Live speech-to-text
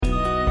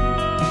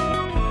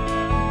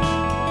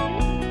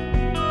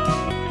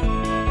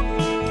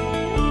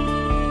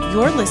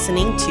You're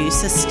listening to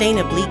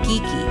Sustainably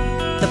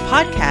Geeky, the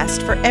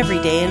podcast for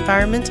everyday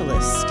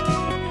environmentalists.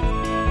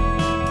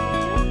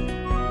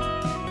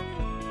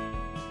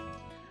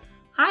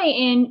 Hi,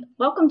 and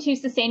welcome to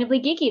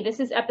Sustainably Geeky. This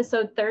is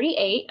episode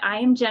 38. I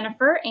am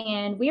Jennifer,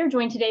 and we are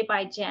joined today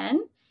by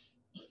Jen.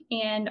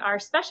 And our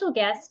special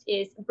guest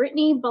is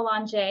Brittany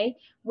Belanger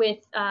with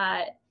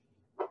Earth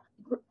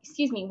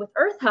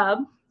Hub,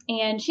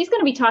 and she's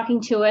going to be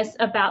talking to us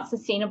about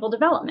sustainable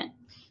development.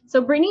 So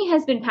Brittany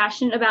has been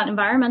passionate about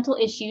environmental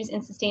issues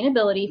and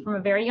sustainability from a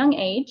very young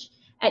age.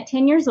 At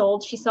 10 years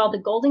old, she saw the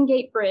Golden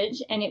Gate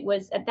Bridge, and it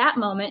was at that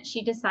moment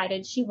she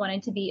decided she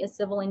wanted to be a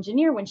civil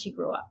engineer when she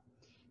grew up.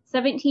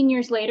 17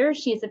 years later,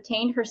 she has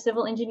obtained her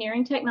civil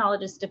engineering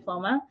technologist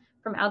diploma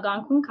from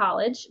Algonquin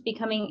College,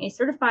 becoming a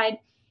certified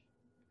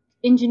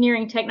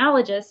engineering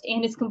technologist,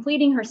 and is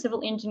completing her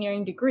civil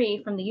engineering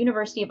degree from the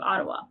University of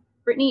Ottawa.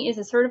 Brittany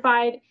is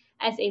certified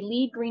as a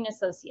LEED Green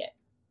Associate.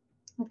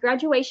 With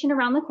graduation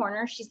around the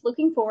corner, she's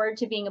looking forward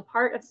to being a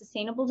part of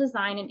sustainable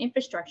design and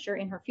infrastructure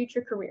in her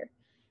future career.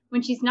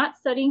 When she's not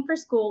studying for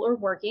school or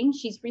working,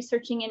 she's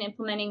researching and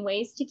implementing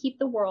ways to keep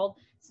the world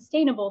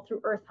sustainable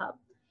through Earth Hub.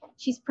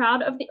 She's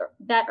proud of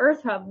that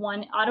Earth Hub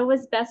won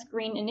Ottawa's Best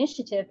Green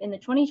Initiative in the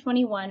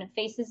 2021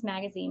 Faces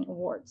Magazine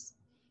Awards.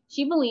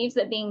 She believes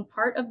that being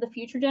part of the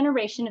future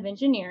generation of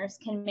engineers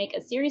can make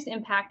a serious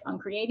impact on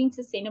creating a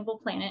sustainable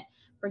planet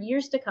for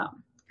years to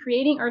come.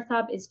 Creating Earth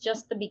Hub is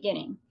just the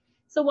beginning.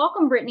 So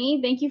welcome, Brittany.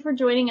 Thank you for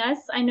joining us.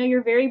 I know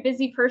you're a very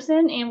busy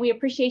person, and we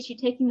appreciate you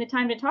taking the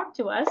time to talk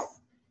to us.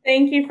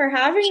 Thank you for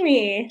having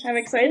me. I'm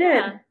excited.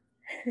 Yeah.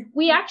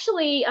 We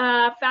actually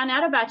found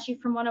out about you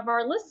from one of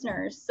our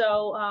listeners.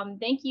 So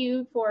thank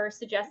you for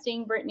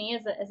suggesting Brittany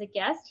as a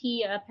guest.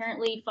 He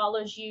apparently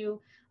follows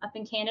you up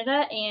in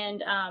Canada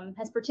and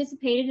has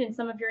participated in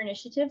some of your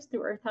initiatives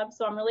through Earth Hub.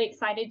 So I'm really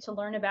excited to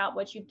learn about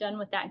what you've done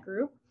with that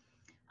group.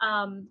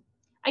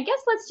 I guess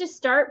let's just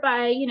start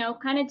by,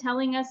 kind of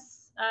telling us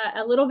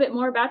a little bit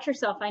more about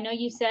yourself. I know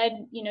you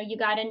said, you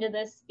got into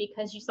this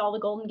because you saw the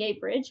Golden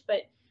Gate Bridge,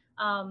 but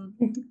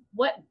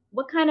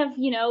what kind of,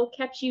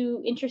 kept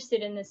you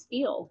interested in this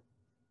field?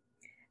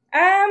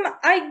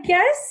 I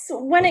guess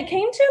when it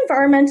came to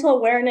environmental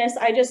awareness,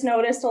 I just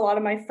noticed a lot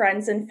of my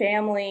friends and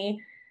family,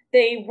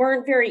 they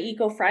weren't very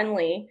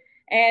eco-friendly.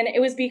 And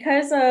it was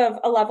because of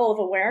a level of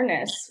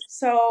awareness.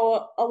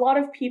 So a lot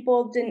of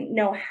people didn't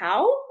know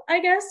how, I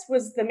guess,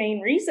 was the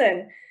main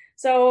reason.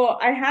 So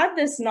I had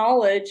this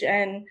knowledge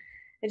and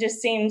it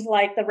just seemed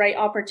like the right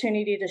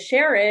opportunity to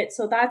share it.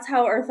 So that's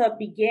how Earth Hub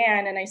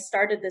began. And I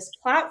started this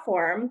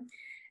platform.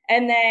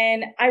 And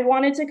then I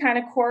wanted to kind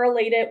of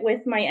correlate it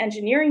with my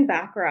engineering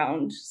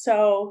background.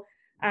 So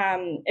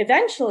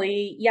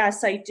eventually,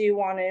 yes, I do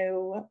want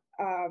to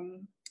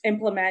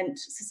implement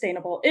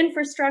sustainable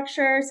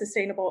infrastructure,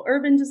 sustainable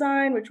urban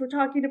design, which we're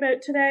talking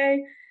about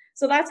today.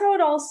 So that's how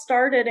it all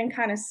started and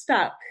kind of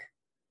stuck.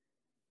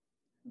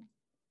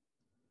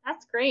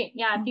 That's great.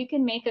 Yeah, if you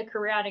can make a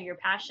career out of your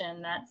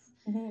passion, that's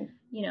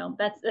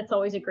that's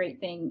always a great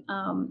thing.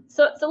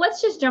 So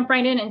let's just jump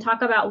right in and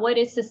talk about what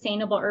is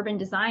sustainable urban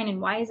design and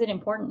why is it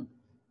important?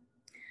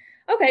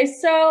 Okay,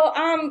 so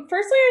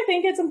firstly, I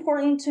think it's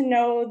important to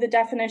know the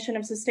definition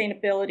of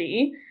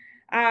sustainability.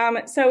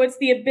 So it's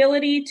the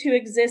ability to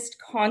exist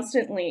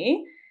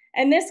constantly.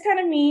 And this kind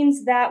of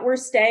means that we're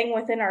staying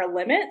within our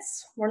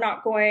limits. We're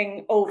not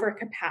going over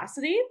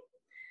capacity.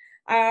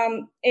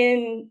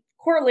 In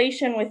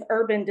correlation with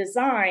urban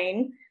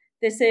design,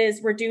 this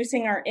is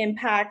reducing our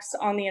impacts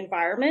on the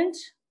environment,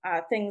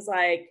 things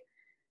like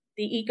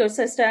the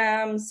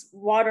ecosystems,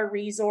 water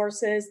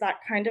resources, that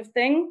kind of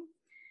thing.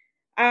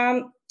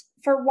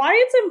 For why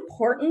it's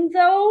important,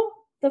 though,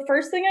 the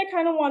first thing I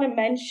kind of want to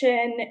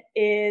mention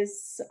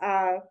is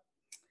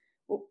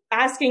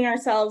asking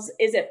ourselves,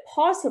 is it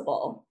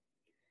possible?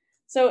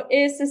 So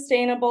is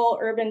sustainable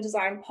urban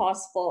design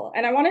possible?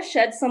 And I want to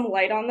shed some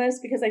light on this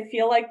because I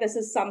feel like this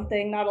is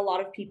something not a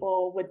lot of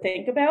people would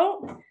think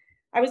about.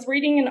 I was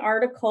reading an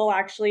article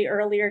actually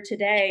earlier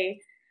today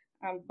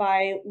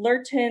by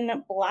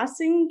Lerton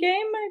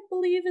Blassingame, I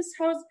believe is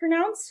how it's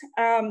pronounced.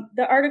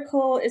 The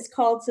article is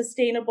called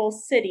Sustainable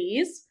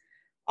Cities,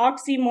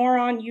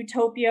 Oxymoron,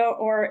 Utopia,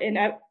 or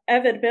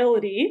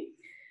Inevitability.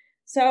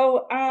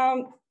 So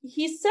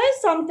he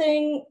says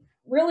something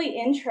really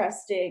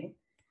interesting.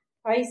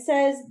 He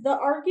says, the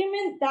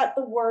argument that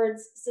the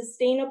words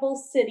sustainable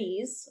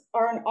cities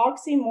are an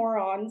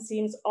oxymoron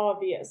seems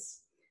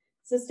obvious.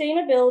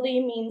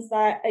 Sustainability means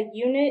that a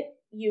unit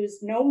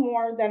used no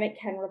more than it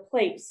can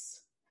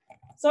replace.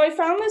 So I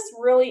found this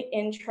really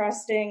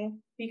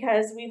interesting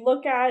because we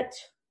look at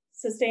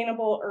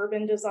sustainable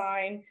urban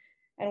design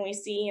and we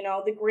see,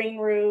 the green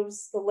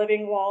roofs, the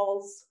living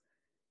walls,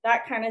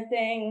 that kind of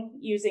thing,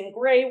 using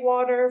gray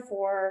water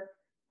for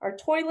our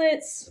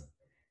toilets.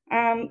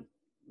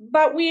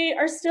 But we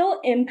are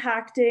still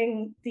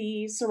impacting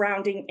the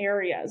surrounding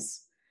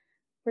areas.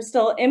 We're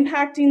still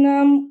impacting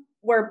them.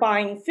 We're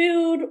buying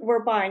food.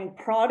 We're buying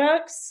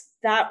products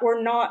that were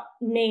not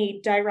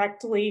made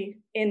directly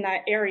in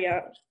that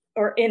area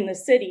or in the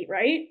city,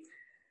 right?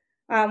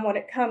 when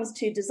it comes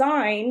to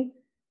design,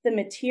 the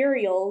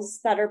materials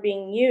that are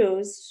being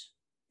used,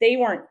 they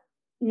weren't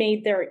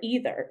made there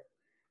either.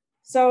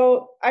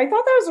 So I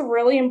thought that was a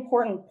really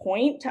important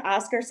point to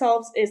ask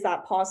ourselves, is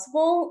that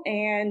possible?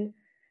 And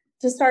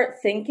to start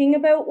thinking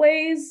about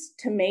ways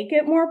to make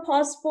it more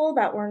possible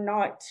that we're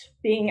not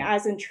being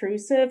as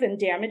intrusive and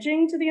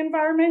damaging to the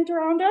environment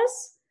around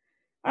us.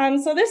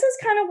 So this is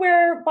kind of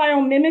where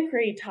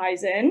biomimicry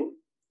ties in.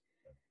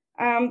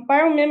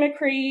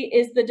 Biomimicry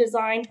is the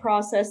design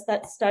process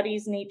that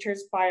studies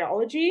nature's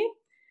biology.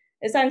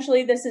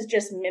 Essentially, this is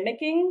just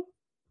mimicking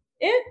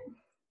it.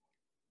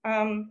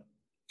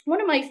 One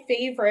of my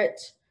favorite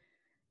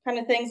kind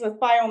of things with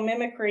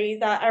biomimicry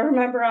that I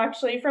remember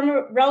actually from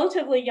a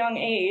relatively young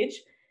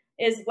age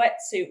is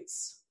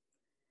wetsuits.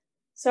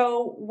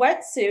 So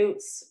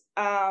wetsuits,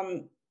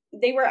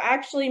 they were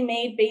actually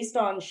made based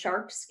on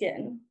shark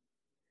skin.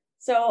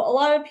 So a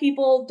lot of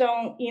people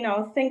don't,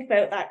 think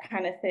about that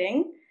kind of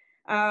thing.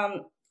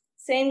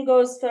 Same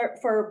goes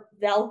for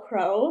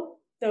Velcro.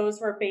 Those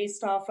were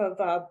based off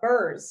of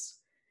burrs.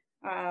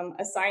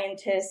 A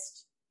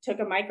scientist took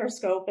a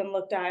microscope and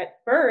looked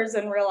at burrs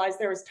and realized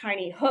there was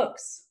tiny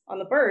hooks on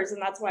the burrs,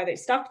 and that's why they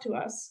stuck to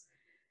us.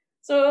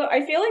 So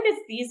I feel like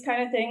it's these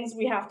kind of things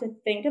we have to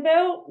think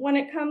about when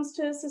it comes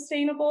to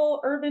sustainable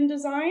urban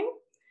design.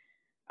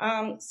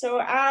 So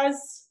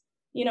as,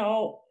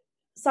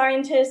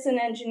 scientists and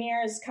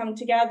engineers come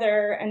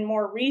together and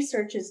more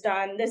research is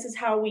done, this is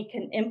how we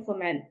can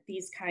implement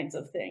these kinds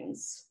of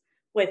things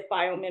with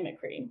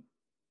biomimicry.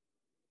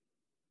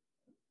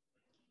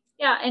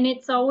 Yeah, and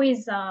it's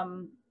always,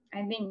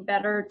 I think,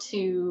 better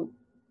to,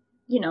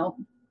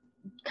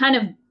 kind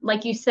of,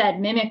 like you said,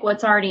 mimic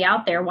what's already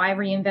out there. Why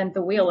reinvent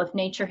the wheel if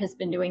nature has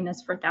been doing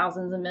this for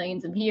thousands and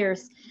millions of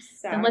years?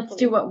 Exactly. And let's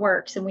do what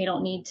works, and we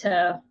don't need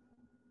to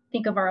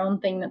think of our own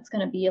thing that's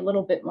going to be a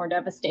little bit more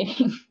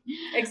devastating.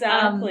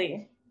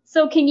 Exactly.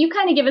 So can you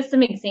kind of give us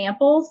some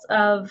examples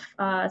of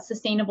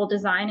sustainable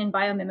design and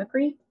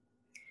biomimicry?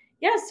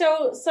 Yeah,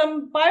 so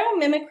some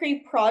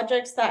biomimicry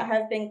projects that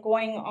have been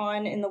going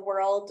on in the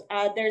world,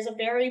 there's a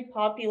very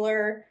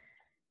popular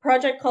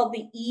project called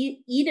the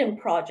Eden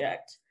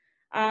Project.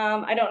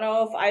 I don't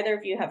know if either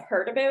of you have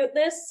heard about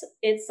this.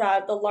 It's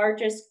the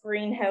largest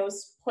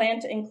greenhouse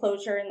plant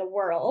enclosure in the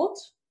world.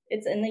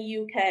 It's in the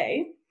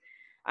UK.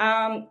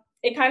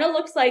 It kind of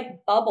looks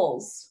like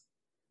bubbles.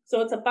 So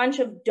it's a bunch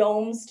of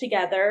domes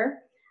together.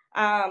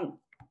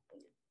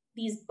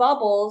 These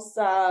bubbles,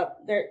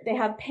 they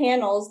have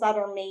panels that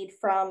are made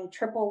from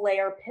triple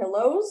layer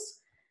pillows.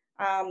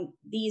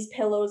 These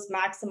pillows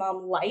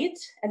maximum light,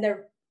 and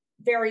they're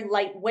very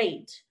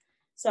lightweight.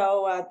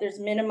 So there's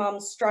minimum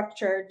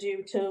structure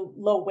due to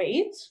low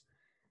weight.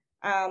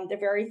 They're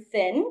very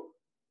thin.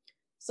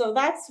 So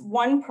that's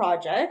one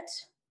project.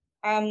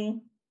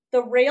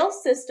 The rail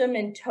system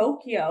in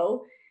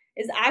Tokyo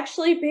is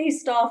actually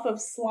based off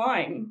of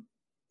slime.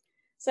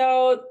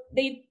 So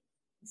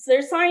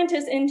there's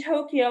scientists in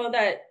Tokyo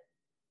that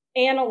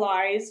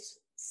analyzed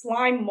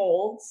slime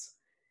molds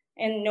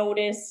and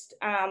noticed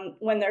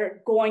when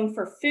they're going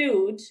for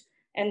food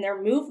and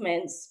their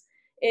movements,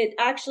 it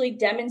actually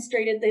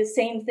demonstrated the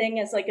same thing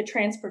as like a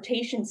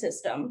transportation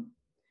system.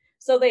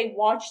 So they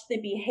watched the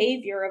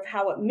behavior of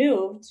how it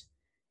moved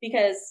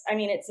because,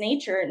 it's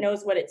nature, it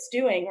knows what it's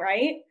doing,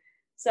 right?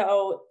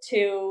 So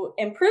to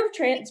improve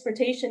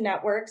transportation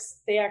networks,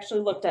 they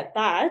actually looked at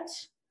that.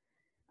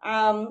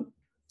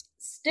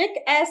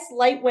 Stick-S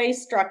lightweight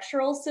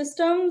structural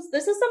systems.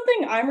 This is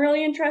something I'm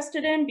really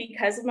interested in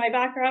because of my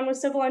background with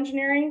civil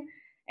engineering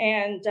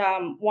and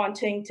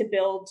wanting to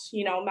build,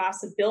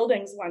 massive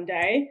buildings one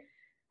day.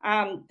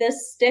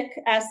 This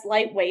Stick-S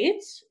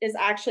lightweight is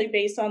actually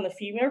based on the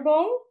femur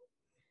bone.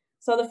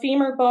 So the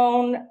femur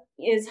bone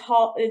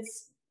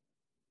it's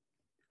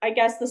I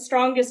guess the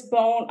strongest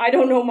bone. I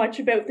don't know much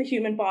about the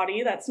human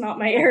body. That's not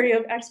my area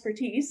of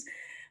expertise,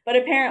 but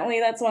apparently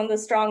that's one of the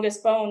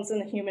strongest bones in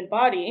the human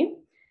body.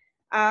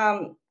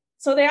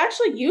 So they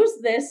actually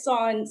use this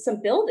on some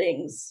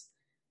buildings.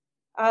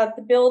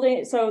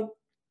 So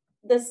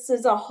this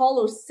is a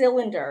hollow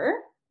cylinder.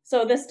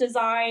 So this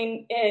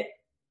design, it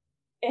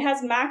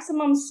has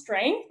maximum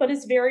strength, but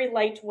it's very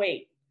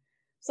lightweight.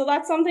 So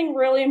that's something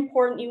really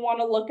important you want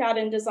to look at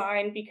in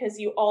design because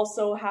you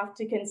also have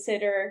to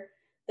consider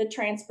the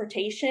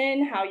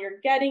transportation, how you're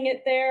getting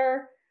it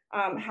there,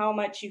 how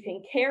much you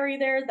can carry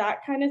there,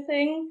 that kind of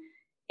thing,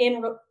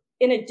 in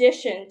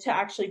addition to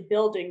actually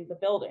building the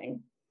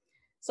building.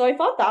 So I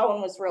thought that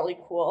one was really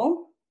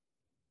cool.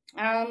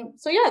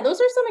 So yeah, those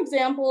are some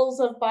examples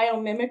of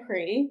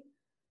biomimicry,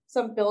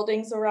 some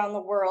buildings around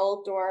the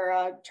world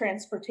or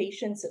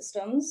transportation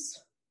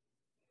systems.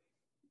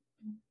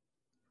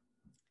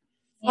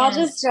 I'll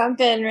just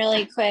jump in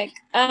really quick.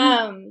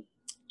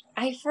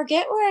 I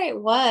forget where I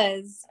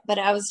was, but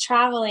I was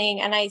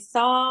traveling and I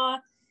saw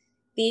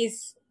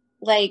these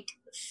like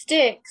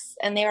sticks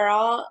and they were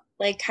all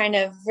like kind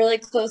of really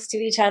close to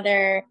each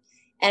other.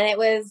 And it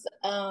was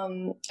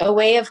a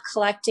way of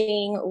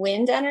collecting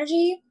wind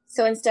energy.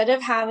 So instead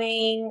of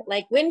having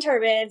like wind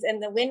turbines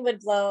and the wind would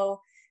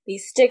blow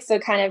these sticks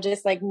would kind of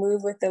just like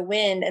move with the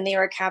wind, and they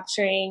were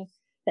capturing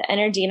the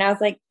energy. And I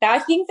was like, I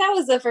think that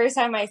was the first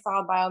time I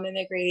saw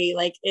biomimicry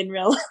like in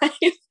real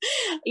life,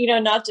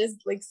 not just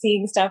like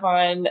seeing stuff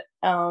on,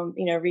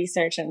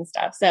 research and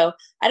stuff. So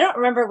I don't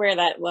remember where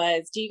that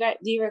was. Do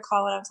you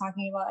recall what I'm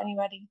talking about?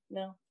 Anybody?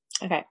 No?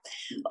 Okay.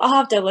 I'll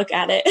have to look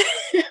at it.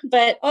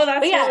 But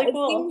that's really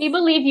cool. We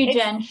believe you,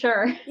 Jen.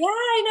 Sure. Yeah,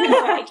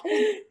 I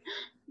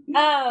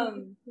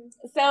know.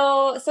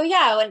 So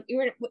yeah, when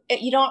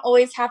you don't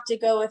always have to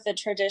go with the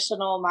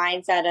traditional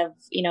mindset of,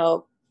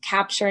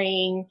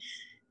 capturing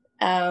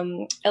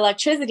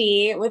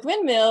electricity with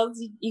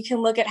windmills. You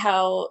can look at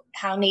how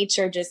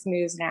nature just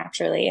moves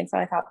naturally. And so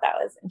I thought that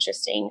was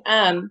interesting.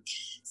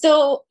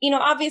 So,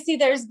 obviously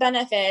there's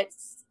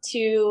benefits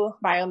to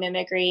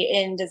biomimicry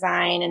in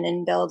design and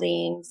in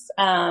buildings.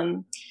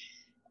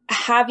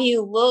 Have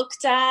you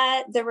looked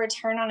at the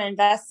return on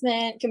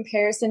investment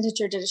comparison to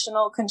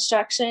traditional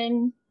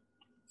construction?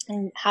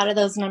 And how do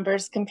those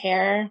numbers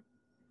compare?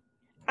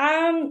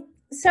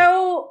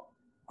 So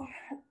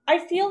I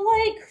feel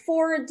like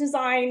for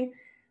design,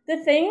 the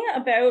thing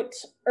about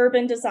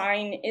urban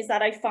design is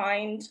that I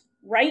find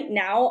right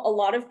now a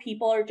lot of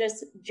people are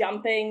just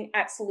jumping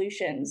at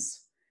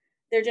solutions.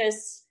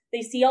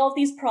 They see all of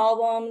these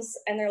problems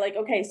and they're like,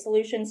 okay,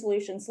 solution.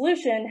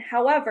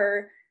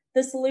 However,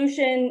 the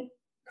solution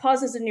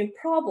causes a new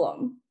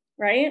problem,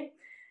 right?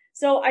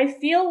 So I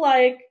feel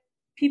like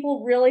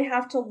people really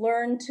have to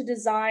learn to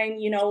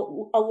design,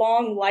 a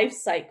long life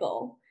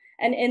cycle.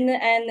 And in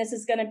the end, this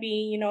is going to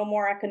be,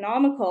 more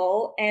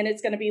economical, and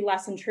it's going to be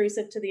less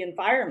intrusive to the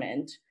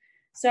environment.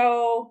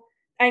 So,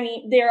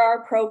 there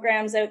are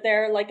programs out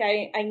there, like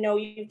I know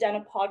you've done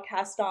a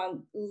podcast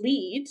on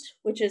LEED,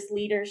 which is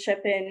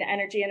Leadership in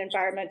Energy and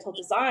Environmental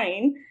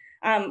Design.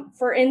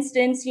 For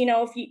instance,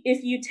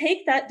 if you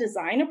take that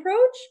design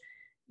approach,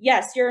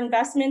 yes, your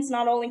investment's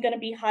not only going to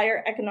be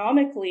higher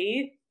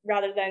economically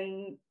rather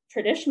than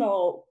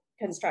traditional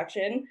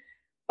construction,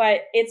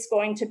 but it's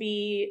going to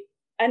be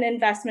an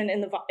investment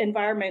in the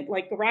environment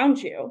like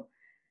around you.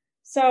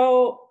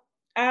 So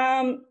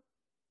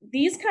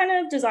these kind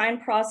of design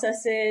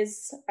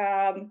processes,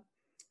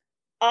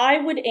 I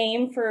would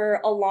aim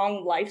for a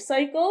long life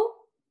cycle.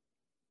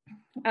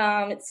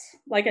 It's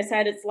like I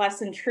said, it's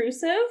less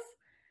intrusive.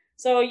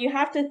 So you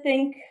have to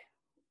think,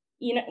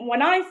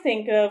 when I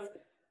think of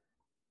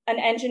an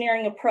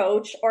engineering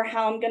approach or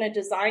how I'm going to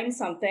design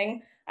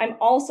something, I'm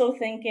also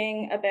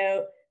thinking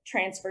about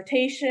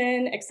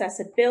transportation,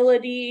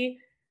 accessibility,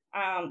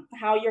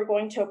 how you're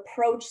going to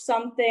approach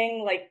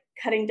something like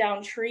cutting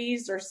down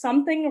trees or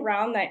something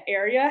around that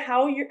area.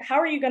 How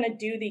are you going to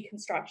do the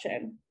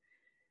construction?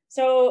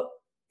 So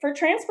for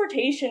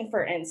transportation,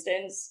 for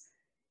instance,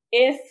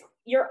 if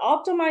you're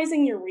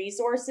optimizing your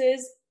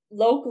resources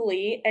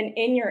locally and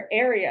in your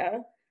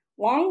area,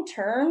 long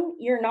term,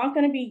 you're not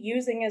going to be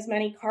using as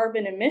many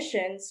carbon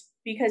emissions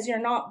because you're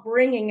not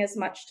bringing as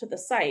much to the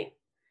site.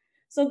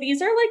 So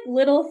these are like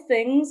little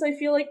things I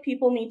feel like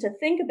people need to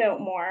think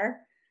about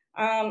more.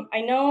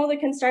 I know the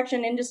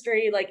construction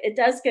industry, like it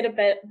does get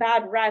a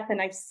bad rep,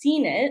 and I've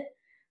seen it.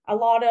 A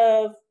lot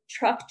of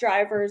truck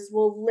drivers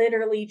will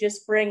literally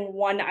just bring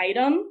one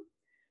item,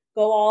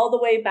 go all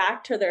the way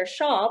back to their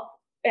shop.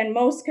 And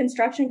most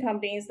construction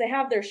companies, they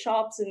have their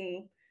shops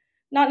in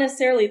not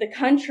necessarily the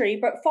country,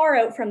 but far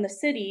out from the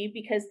city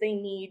because they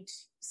need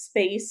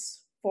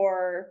space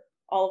for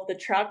all of the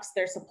trucks,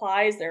 their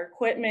supplies, their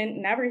equipment,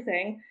 and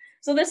everything.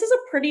 So this is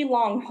a pretty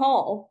long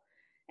haul.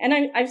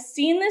 And I've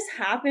seen this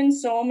happen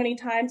so many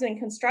times in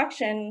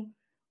construction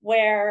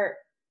where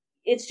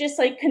it's just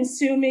like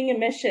consuming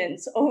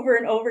emissions over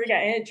and over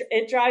again.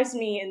 It drives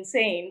me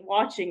insane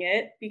watching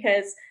it,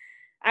 because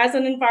as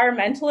an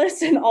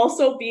environmentalist and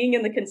also being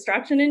in the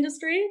construction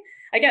industry,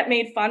 I get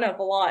made fun of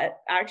a lot,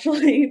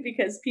 actually,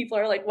 because people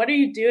are like, what are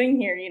you doing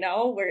here?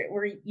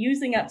 We're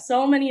using up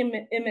so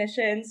many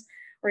emissions.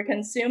 We're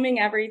consuming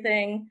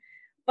everything.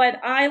 But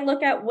I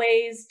look at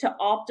ways to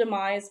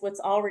optimize what's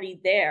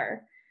already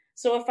there.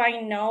 So if I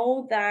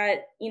know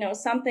that,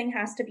 something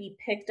has to be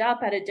picked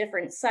up at a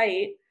different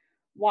site,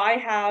 why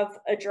have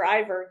a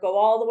driver go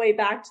all the way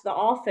back to the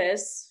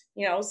office,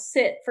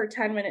 sit for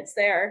 10 minutes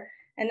there,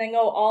 and then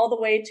go all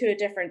the way to a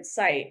different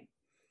site?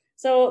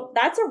 So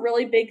that's a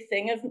really big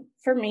thing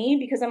for me,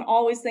 because I'm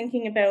always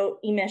thinking about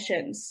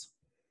emissions.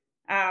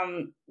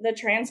 The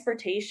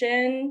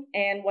transportation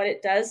and what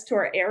it does to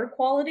our air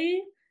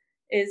quality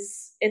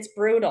it's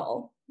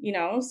brutal,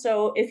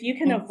 So if you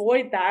can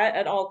avoid that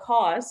at all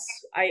costs,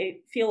 I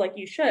feel like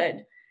you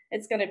should.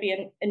 It's going to be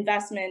an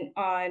investment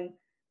on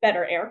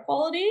better air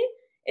quality.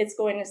 It's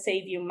going to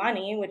save you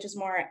money, which is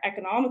more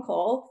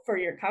economical for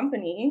your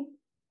company.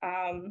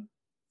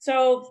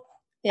 So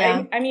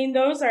yeah, I mean,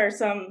 those are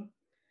some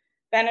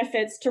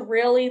benefits to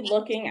really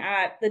looking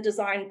at the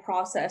design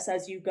process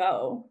as you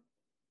go.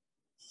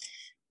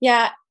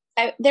 Yeah.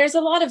 There's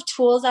a lot of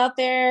tools out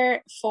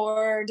there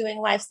for doing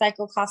life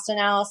cycle cost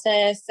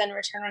analysis and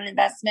return on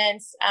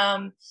investments.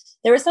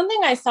 There was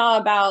something I saw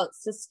about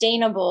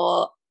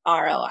sustainable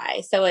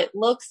ROI. So it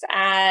looks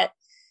at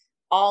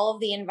all of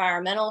the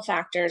environmental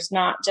factors,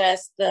 not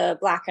just the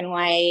black and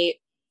white,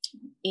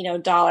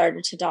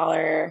 dollar to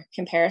dollar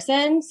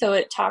comparison. So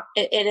it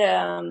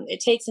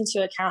takes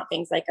into account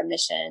things like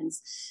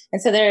emissions.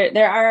 And so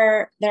there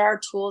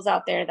are tools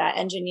out there that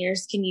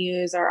engineers can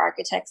use or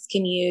architects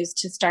can use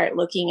to start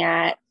looking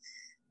at,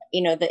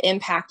 the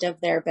impact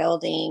of their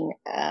building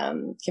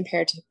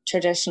compared to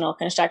traditional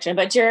construction.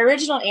 But your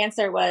original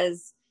answer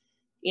was,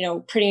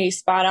 pretty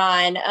spot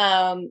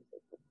on.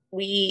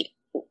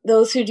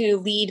 Those who do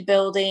LEED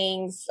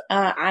buildings,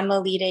 I'm a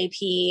LEED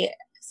AP.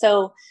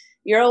 So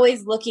you're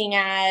always looking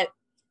at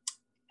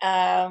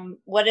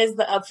what is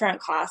the upfront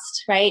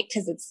cost, right?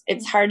 Because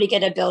it's hard to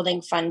get a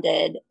building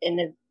funded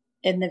in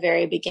the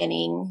very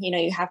beginning.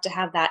 You have to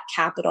have that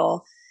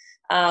capital.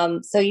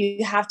 So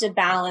you have to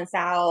balance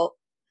out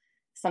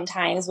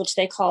sometimes, which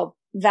they call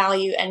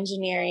value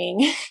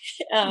engineering.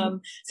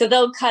 So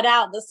they'll cut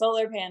out the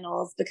solar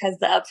panels because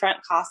the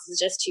upfront cost is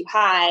just too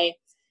high.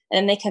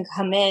 And they can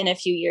come in a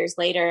few years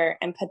later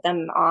and put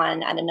them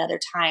on at another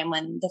time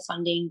when the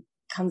funding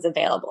comes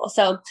available.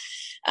 So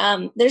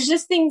there's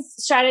just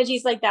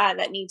strategies like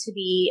that need to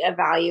be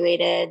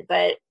evaluated.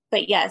 But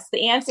yes,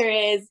 the answer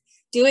is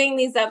doing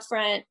these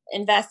upfront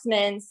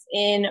investments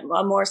in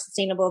a more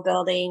sustainable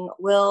building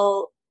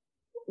will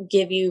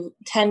give you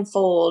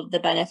tenfold the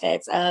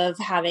benefits of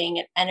having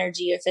an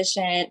energy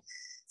efficient,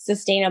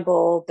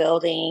 sustainable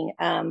building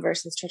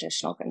versus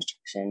traditional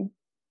construction.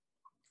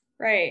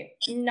 Right.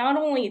 Not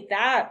only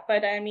that,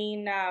 but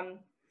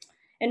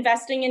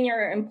investing in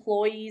your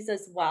employees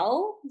as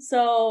well.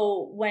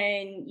 So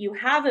when you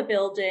have a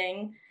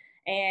building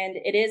and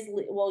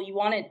you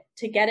want it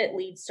to get it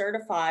LEED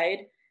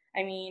certified,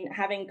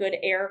 having good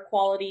air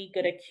quality,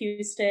 good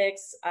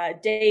acoustics,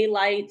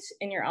 daylight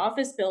in your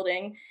office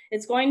building,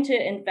 it's going to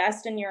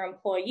invest in your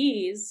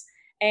employees.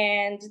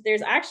 And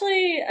there's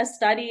actually a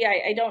study,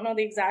 I don't know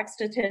the exact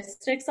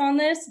statistics on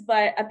this,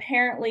 but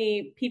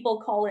apparently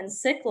people call in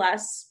sick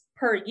less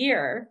per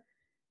year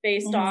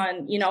based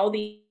on,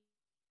 the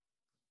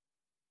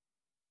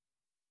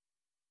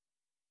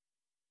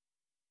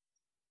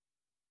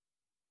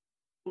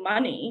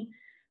money.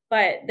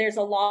 But there's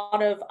a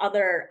lot of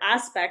other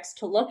aspects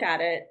to look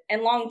at it.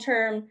 And long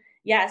term,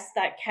 yes,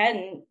 that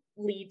can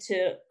lead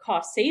to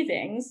cost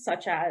savings,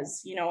 such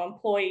as,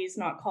 employees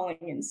not calling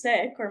in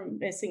sick or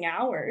missing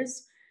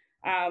hours.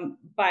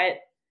 But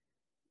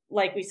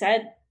like we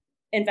said,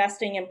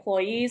 investing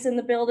employees in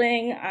the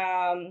building,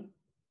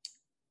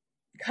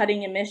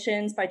 cutting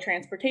emissions by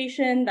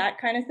transportation, that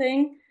kind of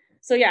thing.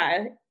 So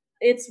yeah,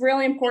 it's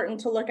really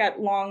important to look at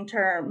long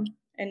term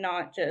and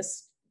not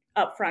just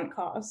upfront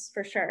costs,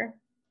 for sure.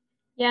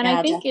 Yeah, and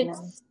I think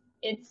definitely.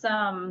 It's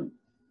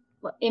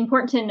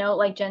important to note,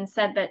 like Jen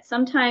said, that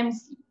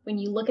sometimes when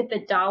you look at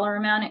the dollar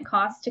amount it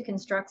costs to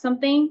construct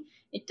something,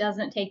 it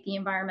doesn't take the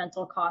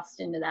environmental cost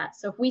into that.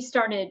 So if we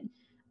started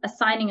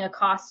assigning a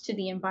cost to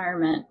the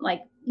environment,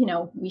 like,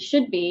 we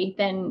should be,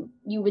 then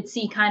you would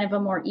see kind of a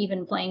more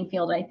even playing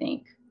field, I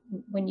think,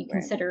 when you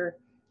consider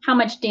how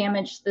much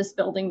damage this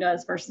building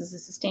does versus a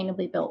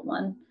sustainably built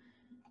one.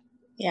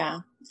 Yeah.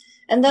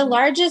 And the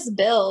largest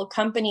bill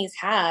companies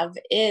have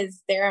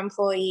is their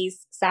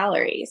employees'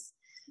 salaries.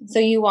 So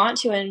you want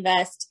to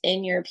invest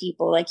in your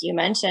people, like you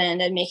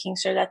mentioned, and making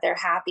sure that they're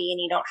happy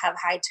and you don't have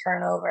high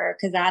turnover,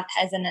 because that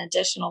has an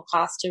additional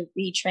cost to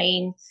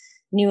retrain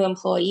new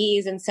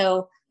employees. And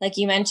so, like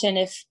you mentioned,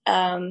 if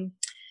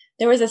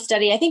there was a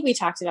study, I think we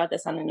talked about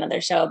this on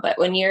another show, but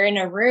when you're in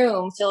a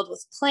room filled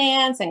with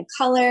plants and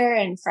color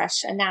and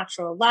fresh and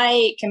natural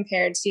light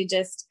compared to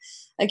just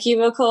a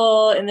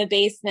cubicle in the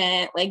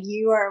basement, like,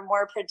 you are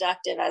more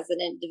productive as an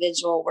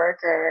individual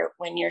worker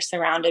when you're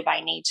surrounded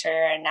by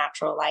nature and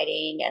natural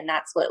lighting. And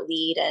that's what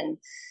LEED and,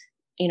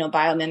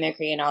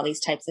 biomimicry and all these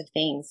types of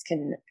things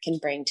can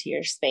bring to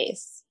your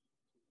space.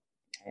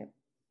 Okay.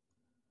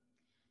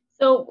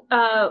 So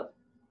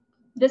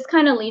this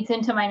kind of leads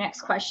into my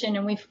next question,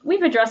 and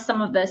we've addressed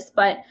some of this,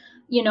 but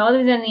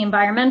other than the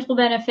environmental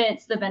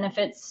benefits, the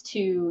benefits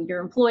to your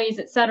employees,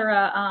 et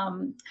cetera,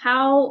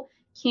 how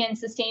can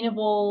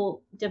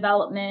sustainable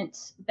development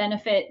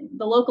benefit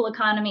the local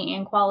economy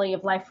and quality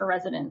of life for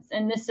residents?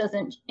 And this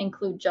doesn't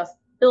include just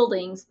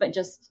buildings, but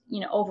just,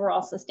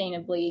 overall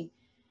sustainably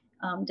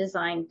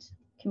designed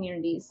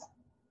communities.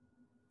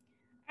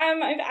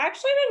 I've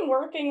actually been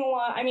working a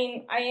lot.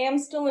 I am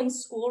still in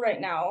school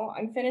right now.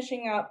 I'm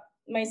finishing up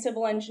my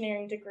civil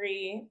engineering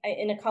degree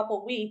in a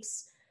couple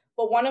weeks.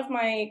 But one of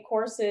my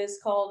courses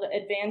called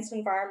Advanced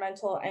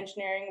Environmental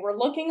Engineering, we're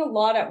looking a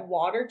lot at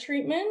water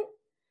treatment.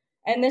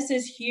 And this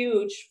is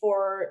huge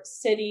for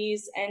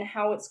cities and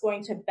how it's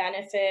going to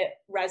benefit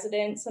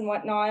residents and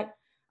whatnot.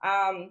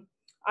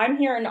 I'm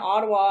here in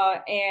Ottawa,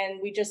 and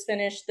we just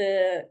finished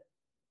the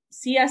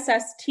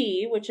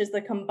CSST, which is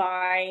the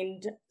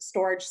Combined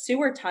Storage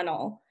Sewer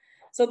Tunnel.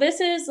 So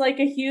this is like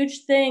a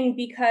huge thing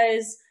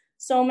because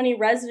so many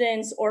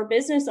residents or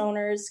business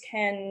owners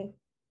can,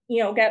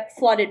 get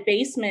flooded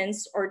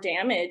basements or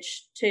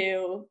damage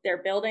to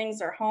their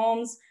buildings or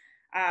homes,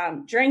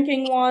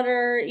 drinking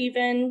water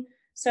even.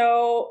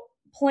 So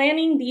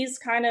planning these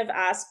kind of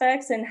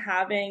aspects and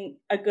having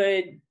a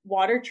good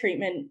water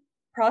treatment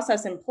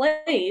process in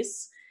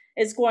place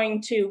is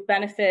going to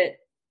benefit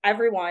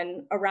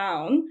everyone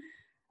around.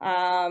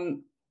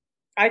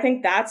 I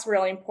think that's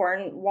really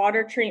important.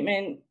 Water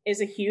treatment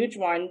is a huge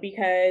one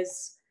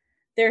because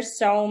there's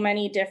so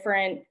many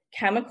different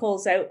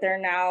chemicals out there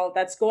now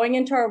that's going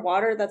into our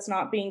water that's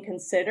not being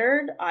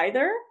considered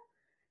either.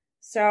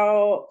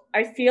 So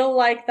I feel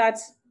like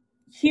that's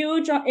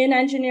huge in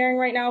engineering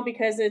right now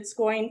because it's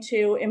going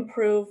to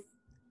improve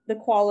the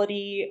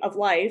quality of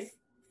life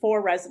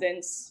for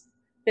residents,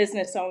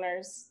 business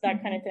owners,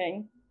 that kind of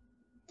thing.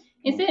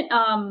 Is it,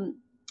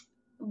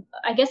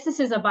 I guess this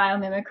is a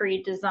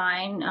biomimicry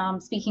design,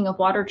 speaking of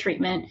water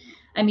treatment.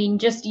 I mean,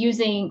 just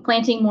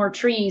planting more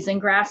trees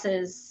and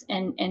grasses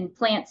and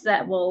plants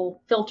that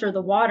will filter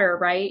the water,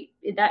 right?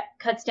 That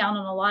cuts down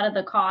on a lot of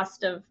the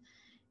cost of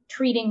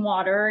treating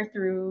water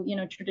through,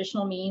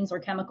 traditional means or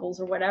chemicals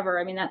or whatever.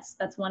 I mean,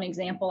 that's one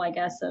example, I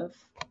guess, of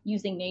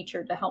using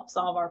nature to help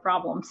solve our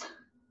problems.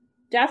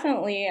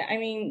 Definitely. I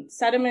mean,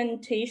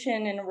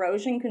 sedimentation and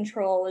erosion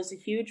control is a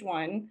huge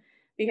one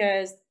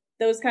because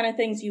those kind of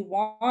things you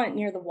want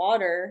near the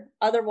water.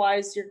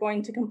 Otherwise, you're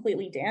going to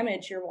completely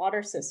damage your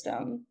water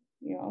system,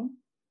 So.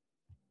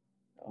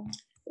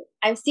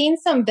 I've seen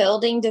some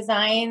building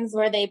designs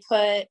where they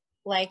put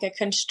like a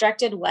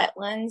constructed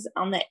wetlands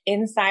on the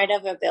inside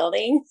of a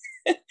building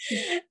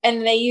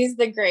and they use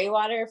the gray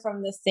water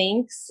from the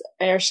sinks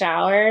or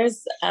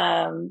showers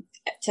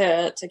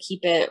to keep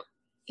it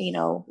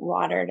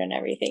watered and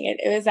everything.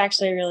 It was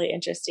actually a really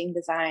interesting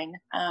design.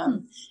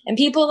 And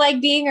people like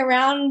being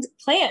around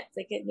plants.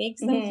 Like it makes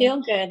them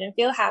feel good and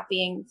feel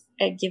happy and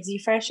it gives you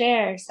fresh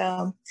air.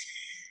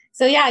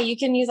 So yeah, you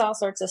can use all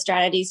sorts of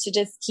strategies to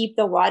just keep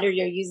the water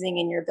you're using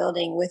in your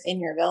building within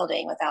your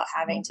building without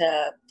having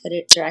to put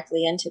it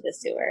directly into the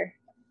sewer.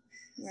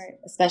 Right.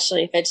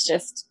 Especially if it's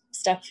just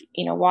stuff,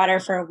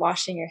 water for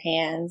washing your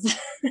hands.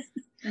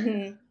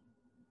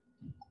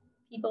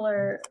 People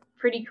are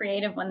pretty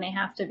creative when they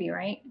have to be,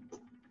 right?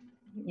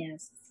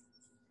 Yes.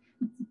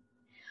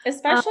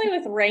 Especially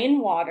with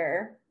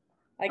rainwater.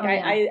 Like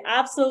I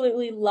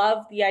absolutely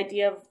love the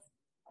idea of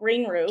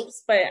green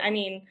roofs, but I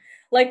mean,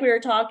 like we were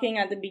talking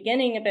at the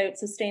beginning about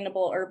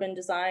sustainable urban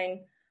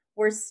design,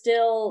 we're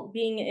still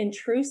being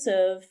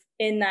intrusive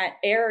in that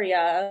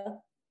area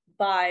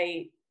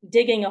by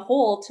digging a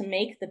hole to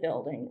make the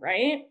building,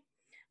 right?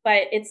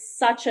 But it's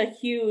such a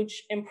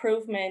huge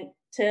improvement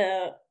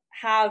to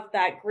have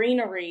that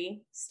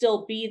greenery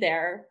still be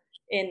there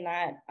in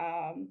that,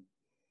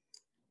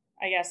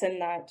 in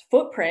that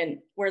footprint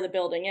where the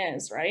building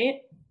is,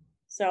 right?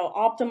 So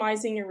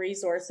optimizing your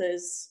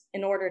resources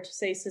in order to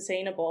stay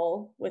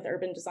sustainable with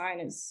urban design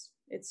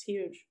it's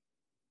huge.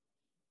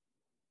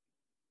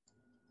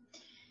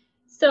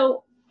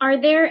 So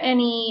are there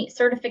any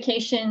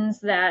certifications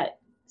that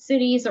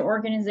cities or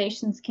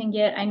organizations can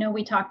get? I know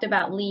we talked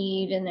about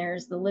LEED and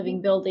there's the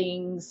Living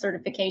Buildings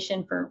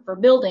certification for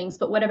buildings,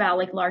 but what about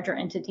like larger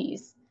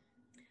entities?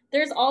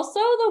 There's also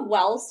the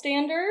WELL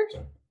standard,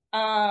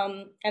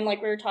 and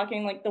like we were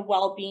talking, like the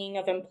well-being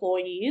of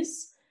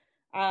employees.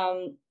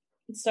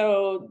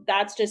 So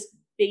that's just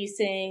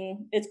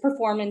it's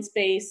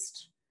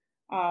performance-based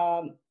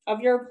of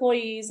your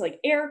employees, like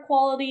air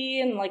quality,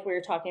 and like we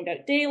were talking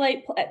about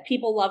daylight,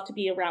 people love to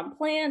be around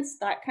plants,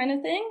 that kind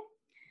of thing.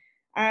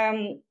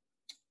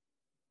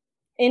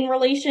 In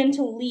relation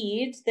to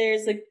LEED,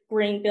 there's a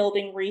Green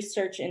Building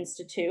Research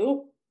Institute.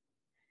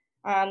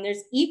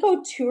 There's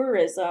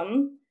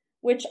ecotourism,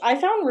 which I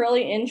found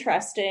really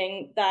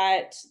interesting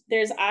that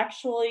there's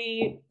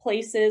actually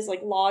places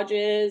like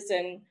lodges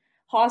and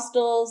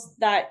hostels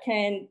that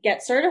can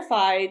get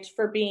certified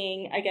for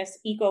being,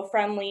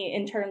 eco-friendly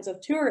in terms of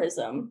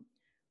tourism,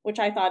 which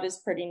I thought is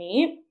pretty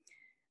neat.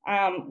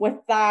 With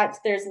that,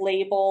 there's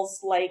labels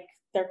like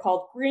they're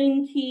called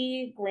Green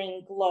Key,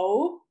 Green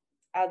Globe.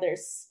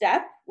 There's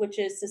STEP, which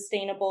is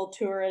Sustainable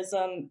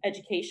Tourism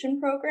Education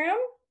Program.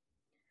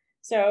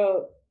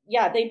 So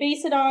yeah, they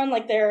base it on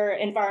like their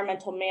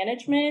environmental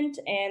management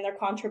and their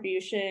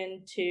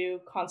contribution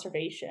to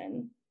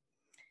conservation.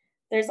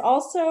 There's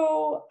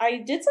also,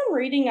 I did some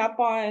reading up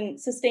on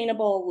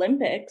Sustainable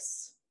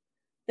Olympics.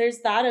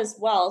 There's that as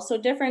well.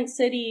 So different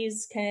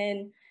cities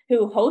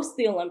who host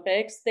the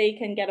Olympics, they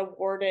can get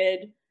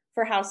awarded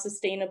for how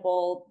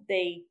sustainable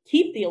they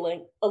keep the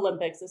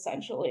Olympics,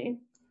 essentially.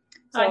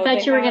 So I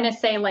thought you were going to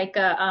say like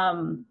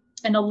an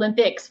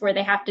Olympics where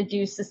they have to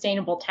do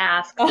sustainable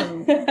tasks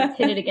and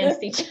pit it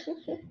against each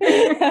other.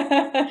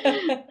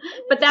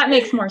 But that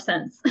makes more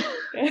sense.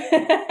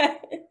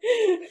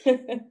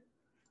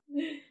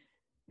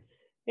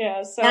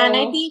 Yeah. So, and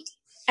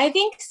I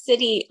think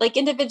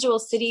individual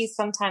cities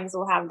sometimes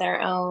will have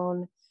their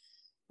own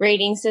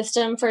rating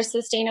system for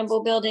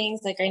sustainable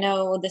buildings. Like I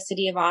know the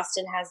city of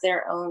Austin has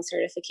their own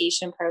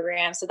certification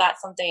program. So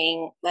that's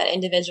something that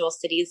individual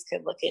cities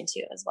could look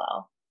into as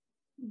well.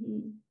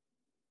 Mm-hmm.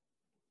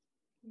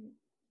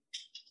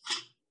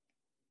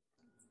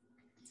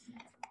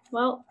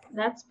 Well,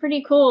 that's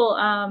pretty cool.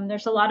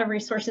 There's a lot of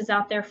resources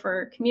out there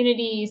for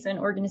communities and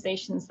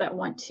organizations that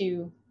want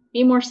to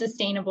be more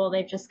sustainable.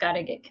 They've just got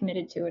to get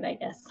committed to it, I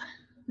guess.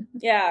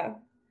 Yeah.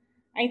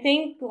 I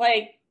think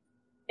like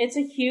it's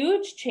a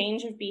huge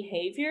change of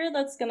behavior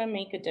that's going to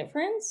make a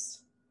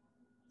difference.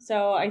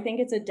 So I think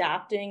it's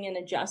adapting and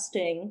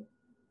adjusting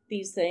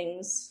these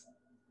things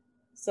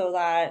so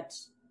that,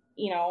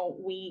 you know,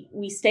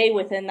 we stay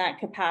within that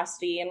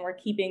capacity and we're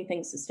keeping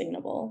things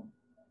sustainable.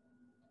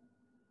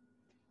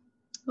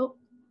 Oh,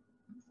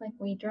 looks like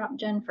we dropped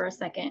Jen for a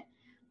second.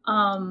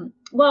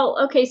 Well,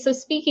 okay, so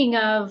speaking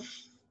of,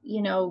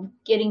 you know,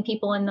 getting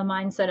people in the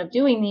mindset of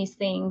doing these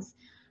things,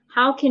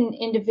 how can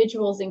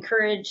individuals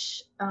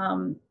encourage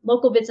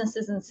local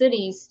businesses and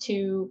cities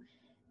to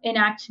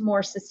enact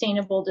more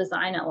sustainable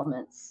design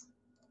elements?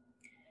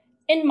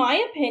 In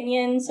my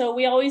opinion, so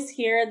we always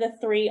hear the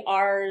 3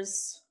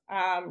 R's,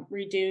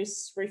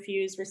 reduce,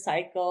 refuse,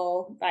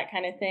 recycle, that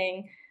kind of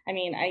thing. I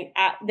mean,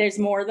 there's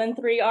more than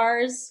 3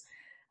 R's.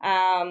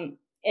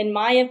 In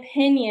my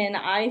opinion,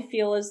 I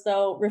feel as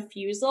though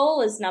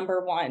refusal is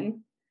number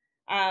 1.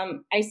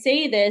 I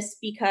say this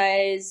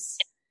because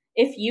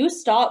if you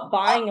stop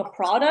buying a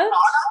product,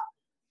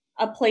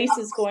 a place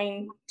is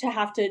going to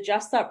have to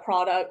adjust that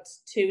product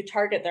to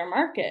target their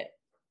market,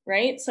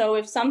 right? So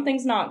if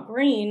something's not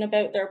green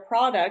about their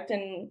product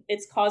and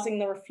it's causing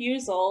the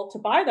refusal to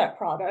buy that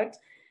product,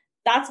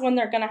 that's when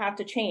they're going to have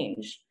to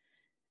change.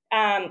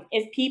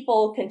 If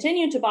people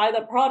continue to buy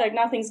the product,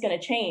 nothing's going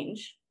to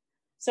change.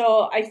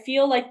 So I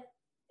feel like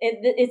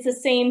it's the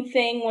same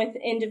thing with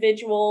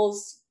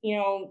individuals, you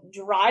know,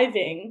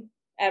 driving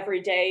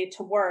every day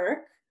to work.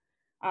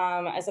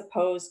 As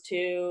opposed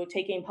to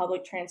taking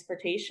public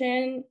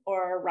transportation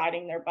or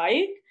riding their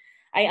bike.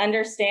 I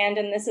understand,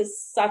 and this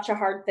is such a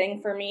hard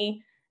thing for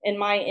me. In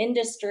my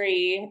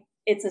industry,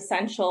 it's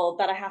essential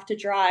that I have to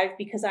drive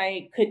because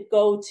I could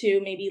go to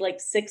maybe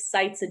like 6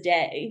 sites a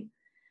day.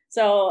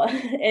 So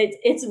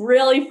it's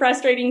really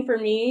frustrating for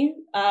me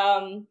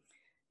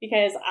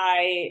because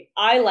I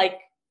like,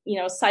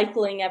 you know,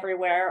 cycling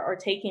everywhere or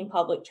taking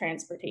public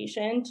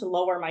transportation to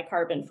lower my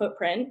carbon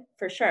footprint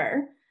for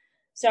sure.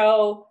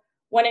 So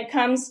when it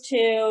comes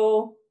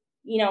to,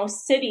 you know,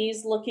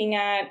 cities looking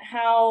at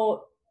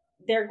how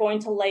they're going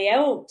to lay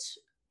out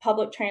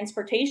public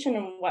transportation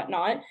and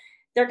whatnot,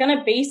 they're going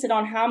to base it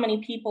on how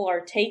many people are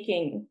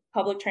taking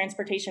public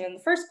transportation in the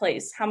first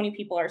place, how many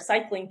people are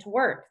cycling to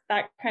work,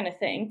 that kind of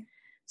thing.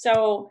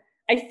 So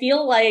I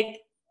feel like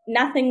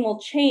nothing will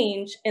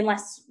change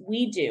unless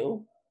we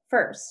do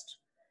first.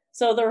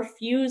 So the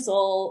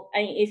refusal,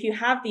 if you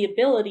have the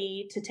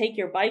ability to take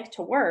your bike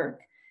to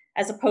work,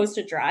 as opposed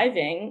to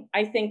driving,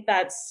 I think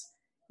that's,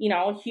 you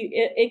know,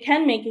 it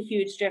can make a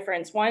huge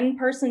difference. One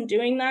person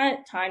doing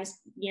that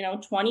times, you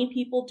know, 20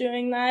 people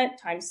doing that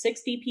times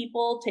 60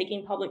 people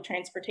taking public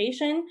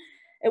transportation,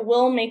 it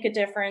will make a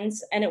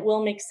difference and it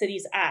will make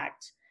cities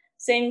act.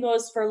 Same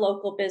goes for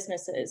local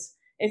businesses.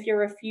 If you're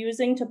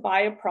refusing to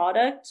buy a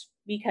product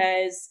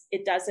because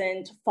it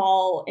doesn't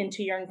fall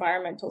into your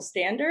environmental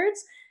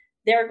standards,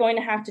 they're going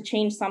to have to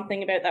change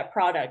something about that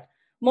product.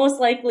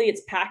 Most likely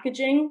it's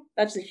packaging.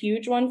 That's a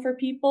huge one for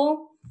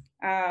people.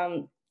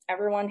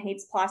 Everyone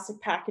hates plastic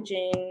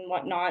packaging and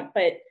whatnot,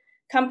 but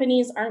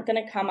companies aren't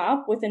going to come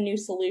up with a new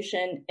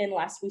solution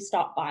unless we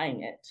stop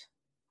buying it.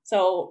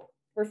 So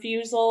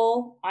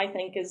refusal, I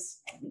think, is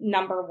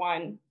number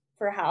 1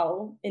 for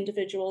how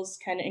individuals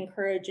can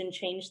encourage and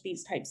change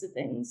these types of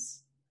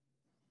things.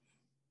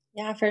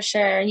 Yeah, for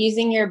sure.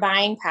 Using your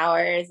buying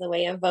power is a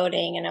way of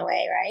voting in a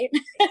way, right?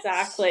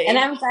 Exactly. And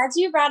I'm glad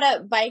you brought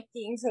up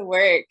biking to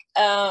work.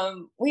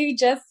 We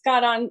just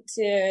got on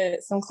to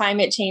some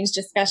climate change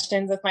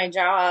discussions with my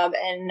job.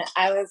 And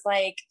I was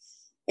like,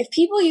 if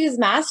people use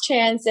mass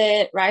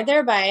transit, ride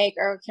their bike,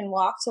 or can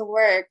walk to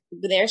work,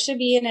 there should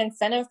be an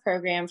incentive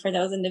program for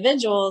those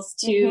individuals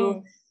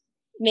to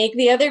make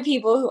the other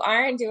people who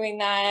aren't doing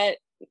that,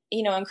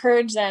 you know,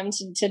 encourage them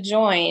to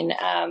join.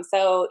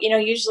 So, you know,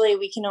 usually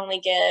we can only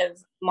give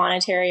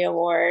monetary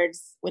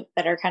awards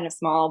that are kind of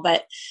small,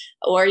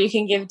 or you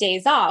can give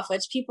days off,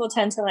 which people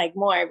tend to like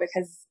more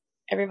because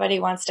everybody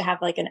wants to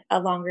have like a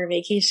longer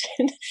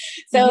vacation.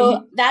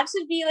 So that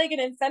should be like an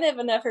incentive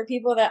enough for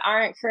people that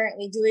aren't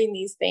currently doing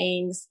these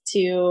things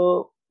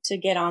to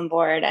get on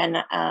board. And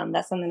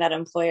that's something that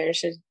employers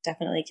should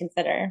definitely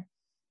consider.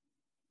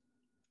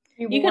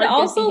 You could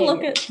also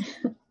look at,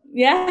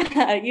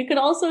 you could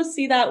also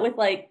see that with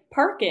like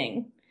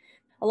parking.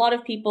 A lot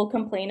of people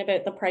complain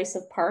about the price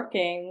of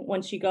parking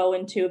once you go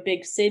into a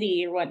big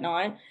city or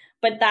whatnot,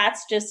 but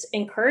that's just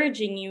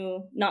encouraging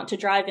you not to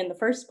drive in the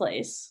first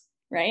place,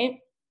 right?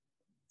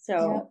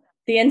 So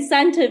the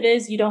incentive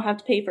is you don't have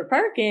to pay for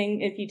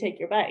parking if you take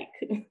your bike.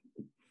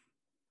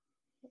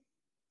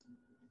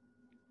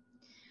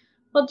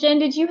 Well, Jen,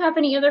 did you have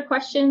any other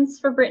questions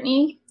for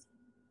Brittany?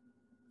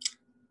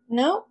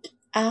 Nope,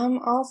 I'm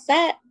all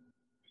set.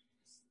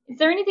 Is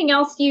there anything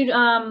else you'd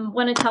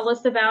want to tell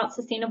us about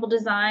sustainable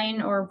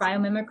design or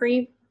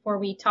biomimicry before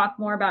we talk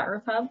more about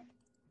Earth Hub?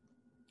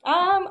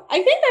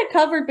 I think that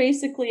covered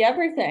basically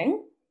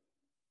everything.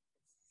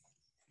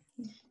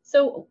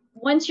 So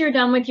once you're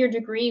done with your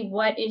degree,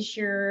 what is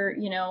your,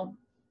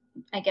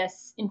 I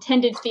guess,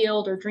 intended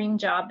field or dream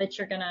job that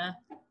you're going to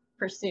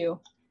pursue?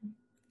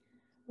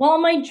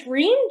 Well, my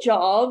dream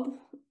job,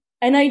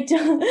 and I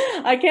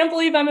can't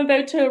believe I'm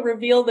about to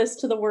reveal this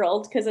to the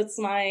world because it's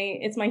my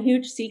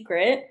huge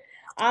secret.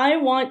 I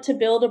want to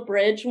build a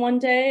bridge one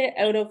day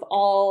out of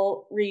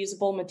all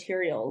reusable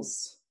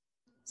materials.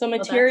 So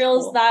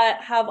materials cool.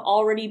 that have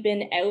already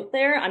been out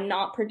there. I'm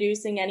not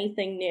producing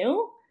anything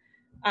new.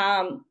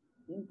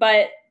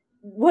 But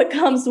what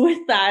comes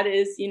with that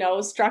is,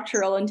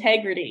 structural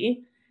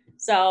integrity.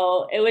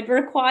 So it would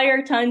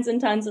require tons and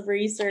tons of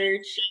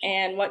research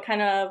and what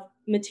kind of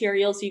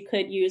materials you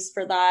could use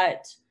for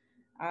that.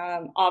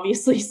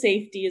 Obviously,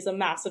 safety is a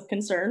massive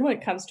concern when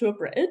it comes to a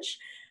bridge.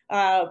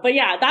 But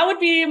yeah, that would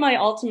be my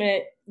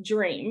ultimate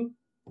dream.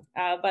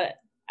 But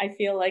I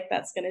feel like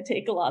that's going to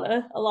take a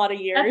lot of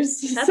years.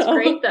 That's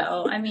great,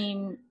 though. I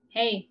mean,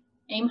 hey,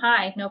 aim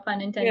high, no pun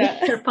intended.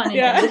 Yeah. Or pun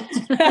intended.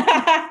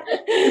 Yeah.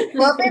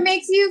 Well, if it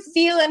makes you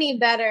feel any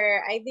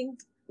better, I think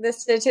the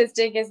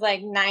statistic is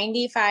like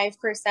 95%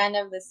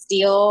 of the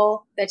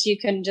steel that you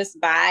can just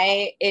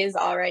buy is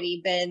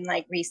already been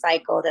like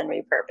recycled and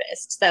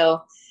repurposed.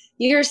 So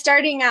you're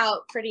starting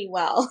out pretty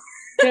well.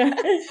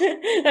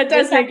 That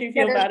does make you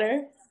feel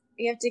better.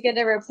 You have to get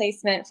a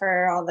replacement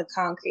for all the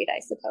concrete, I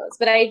suppose.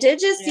 But I did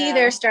just see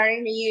they're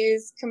starting to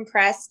use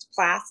compressed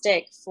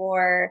plastic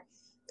for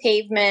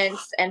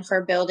pavements and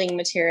for building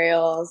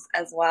materials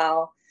as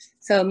well.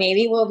 So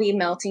maybe we'll be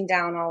melting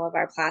down all of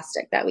our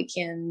plastic that we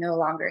can no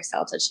longer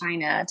sell to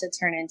China to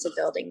turn into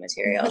building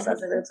materials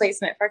as a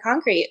replacement for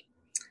concrete.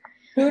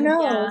 Who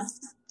knows? Yeah.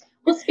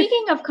 Well,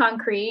 speaking of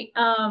concrete,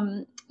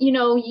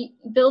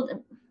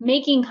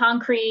 making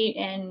concrete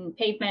and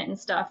pavement and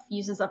stuff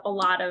uses up a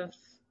lot of,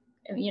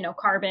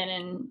 carbon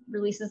and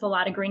releases a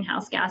lot of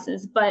greenhouse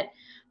gases. But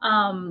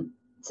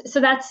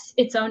so that's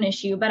its own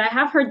issue. But I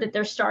have heard that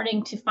they're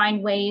starting to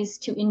find ways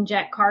to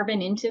inject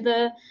carbon into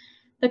the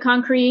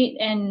concrete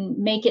and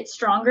make it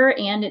stronger.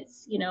 And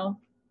it's,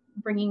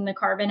 bringing the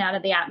carbon out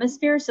of the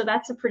atmosphere. So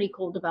that's a pretty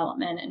cool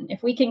development. And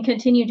if we can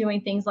continue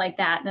doing things like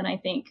that, then I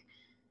think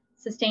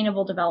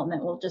sustainable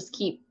development will just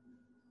keep,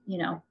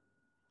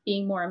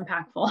 being more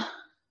impactful.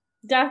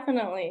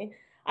 Definitely.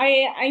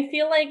 I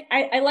feel like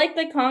I like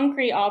the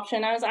concrete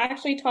option. I was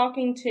actually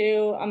talking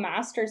to a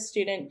master's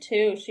student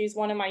too. She's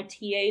one of my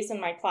TAs in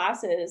my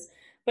classes,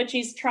 but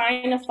she's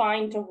trying to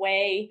find a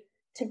way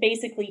to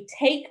basically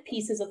take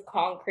pieces of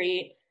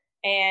concrete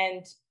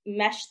and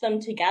mesh them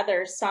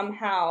together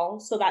somehow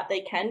so that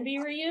they can be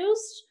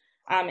reused,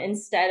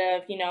 instead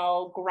of,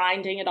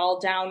 grinding it all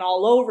down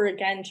all over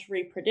again to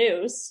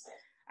reproduce.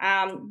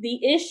 The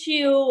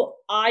issue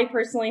I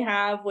personally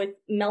have with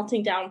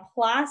melting down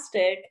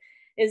plastic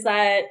is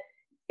that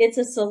it's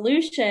a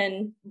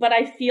solution, but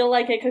I feel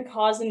like it could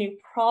cause a new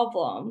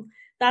problem.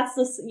 That's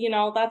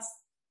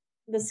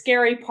the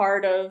scary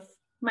part of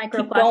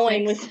microplastics.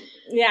 Going with,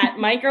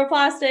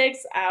 microplastics,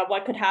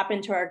 what could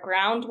happen to our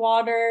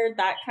groundwater,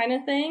 that kind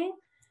of thing.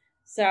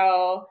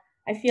 So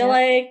I feel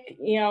like,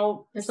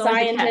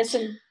 scientists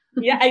and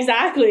yeah,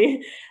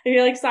 exactly. I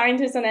feel like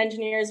scientists and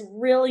engineers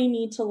really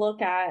need to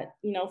look at,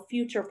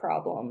 future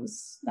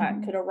problems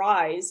that could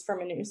arise from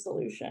a new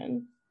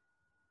solution.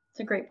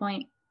 That's a great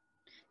point.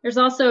 There's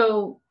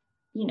also,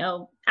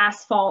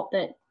 asphalt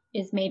that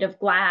is made of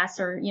glass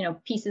or,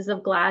 pieces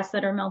of glass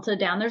that are melted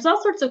down. There's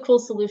all sorts of cool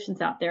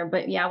solutions out there.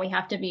 But yeah, we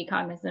have to be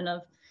cognizant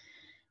of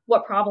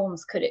what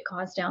problems could it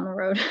cause down the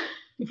road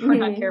if we're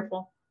not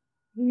careful.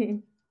 Mm-hmm.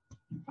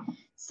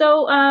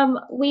 So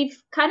we've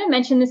kind of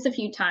mentioned this a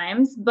few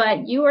times,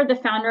 but you are the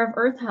founder of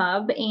Earth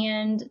Hub,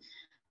 and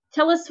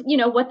tell us,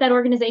 what that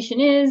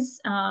organization is,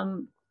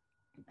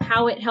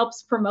 how it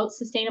helps promote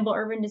sustainable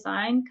urban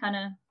design. Kind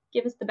of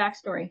give us the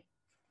backstory.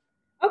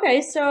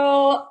 Okay,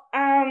 so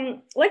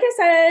like I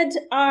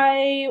said,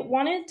 I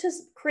wanted to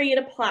create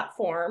a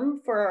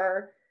platform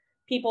for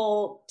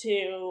people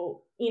to,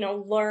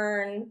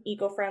 learn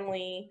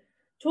eco-friendly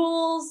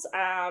tools,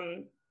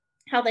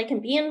 how they can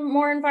be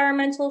more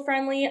environmental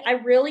friendly. I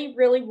really,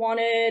 really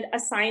wanted a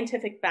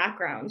scientific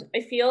background.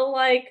 I feel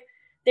like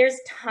there's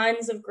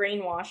tons of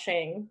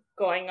greenwashing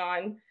going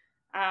on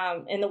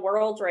in the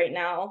world right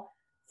now.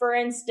 For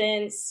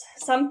instance,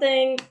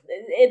 something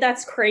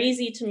that's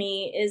crazy to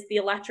me is the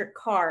electric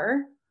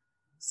car.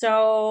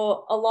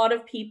 So a lot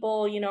of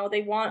people,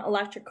 they want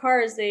electric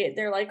cars.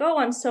 They're like, oh,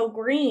 I'm so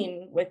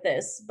green with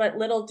this. But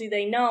little do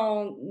they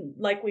know,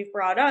 like we've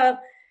brought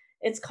up,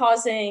 it's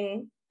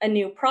causing a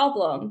new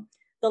problem.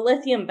 The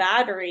lithium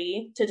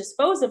battery, to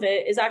dispose of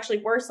it, is actually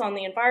worse on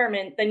the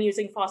environment than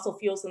using fossil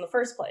fuels in the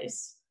first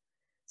place.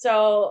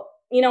 So,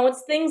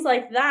 it's things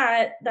like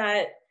that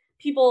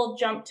people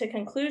jump to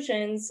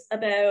conclusions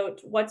about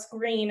what's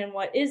green and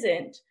what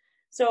isn't.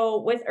 So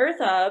with Earth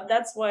Hub,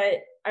 that's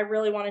what I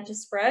really wanted to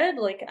spread.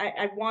 Like,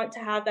 I want to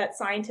have that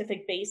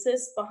scientific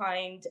basis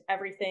behind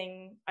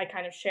everything I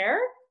kind of share.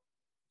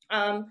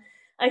 A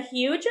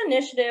huge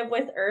initiative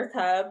with Earth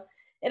Hub,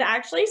 it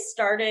actually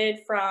started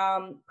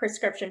from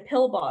prescription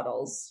pill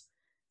bottles.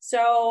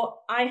 So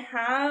I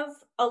have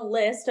a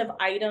list of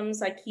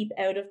items I keep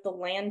out of the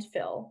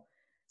landfill.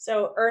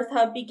 So Earth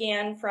Hub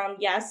began from,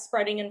 yes,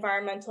 spreading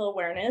environmental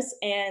awareness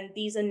and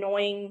these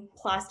annoying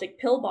plastic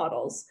pill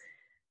bottles.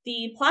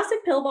 The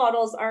plastic pill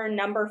bottles are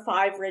number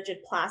 5 rigid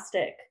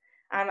plastic.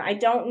 I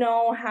don't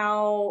know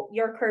how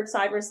your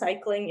curbside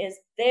recycling is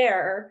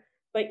there,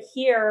 but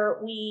here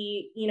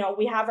we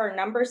have our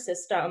number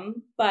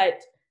system,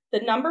 but the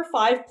number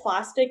 5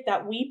 plastic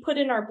that we put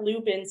in our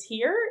blue bins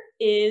here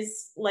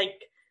is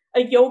like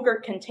a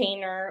yogurt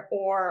container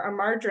or a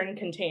margarine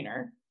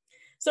container.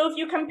 So if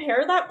you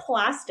compare that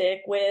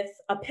plastic with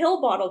a pill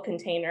bottle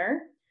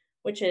container,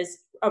 which is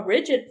a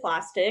rigid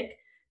plastic,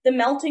 the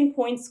melting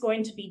point's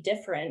going to be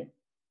different.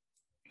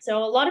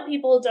 So a lot of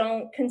people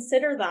don't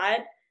consider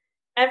that.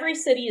 Every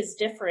city is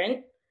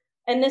different.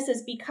 And this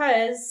is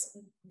because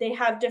they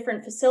have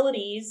different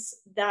facilities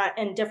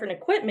and different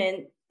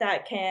equipment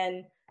that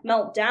can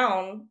melt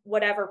down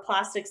whatever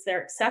plastics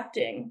they're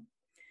accepting.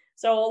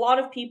 So a lot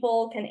of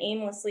people can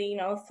aimlessly,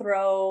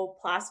 throw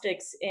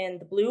plastics in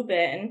the blue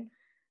bin,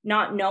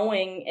 not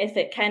knowing if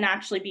it can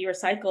actually be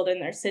recycled in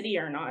their city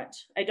or not.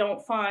 I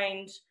don't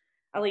find,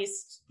 at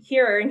least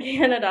here in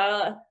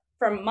Canada,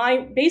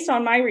 based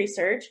on my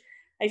research,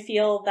 I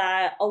feel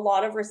that a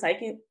lot of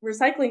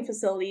recycling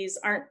facilities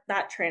aren't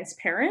that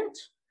transparent.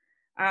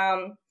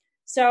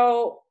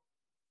 So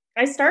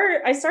I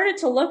started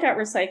to look at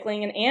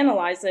recycling and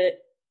analyze it,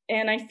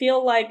 and I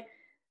feel like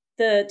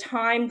the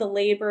time, the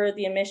labor,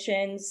 the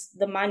emissions,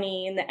 the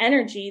money, and the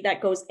energy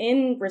that goes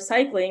in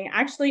recycling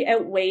actually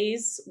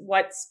outweighs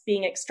what's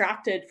being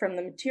extracted from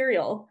the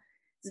material.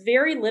 It's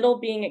very little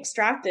being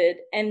extracted,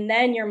 and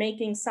then you're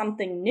making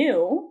something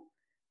new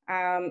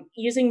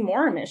using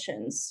more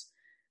emissions.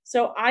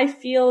 So I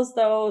feel as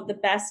though the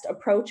best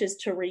approach is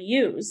to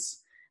reuse.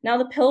 Now,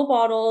 the pill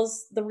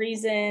bottles, the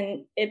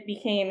reason it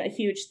became a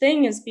huge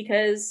thing is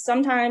because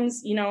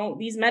sometimes,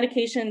 these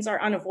medications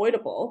are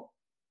unavoidable,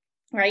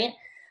 right?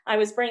 I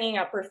was bringing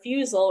up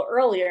refusal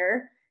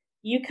earlier.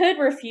 You could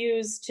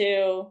refuse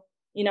to,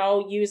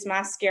 use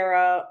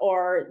mascara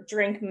or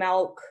drink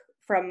milk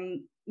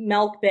from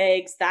milk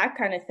bags, that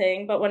kind of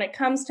thing. But when it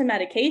comes to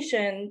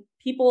medication,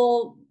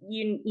 people,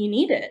 you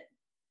need it.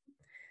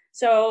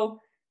 So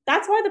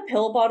that's why the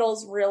pill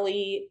bottles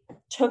really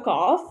took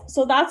off.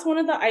 So that's one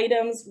of the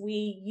items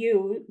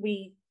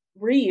we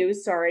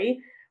reuse.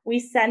 We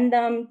send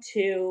them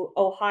to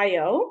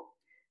Ohio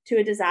to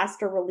a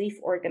disaster relief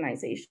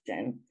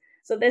organization.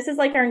 So this is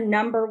like our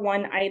number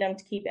 1 item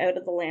to keep out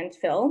of the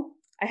landfill.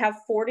 I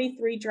have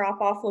 43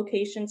 drop-off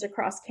locations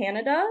across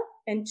Canada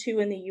and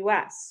 2 in the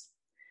US.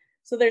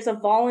 So there's a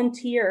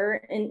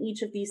volunteer in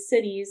each of these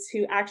cities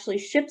who actually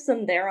ships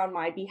them there on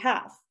my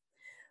behalf.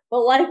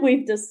 But like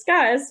we've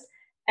discussed,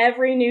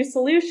 every new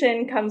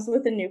solution comes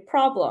with a new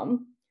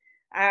problem.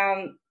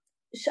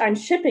 I'm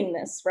shipping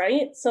this,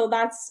 right? So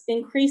that's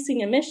increasing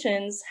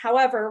emissions.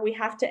 However, we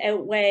have to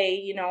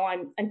outweigh,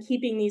 I'm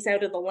keeping these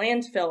out of the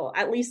landfill.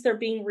 At least they're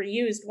being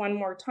reused one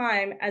more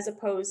time, as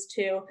opposed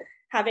to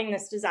having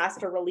this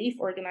disaster relief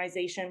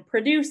organization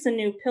produce a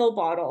new pill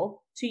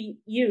bottle to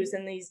use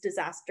in these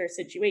disaster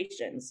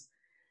situations.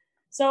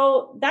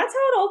 So that's how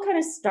it all kind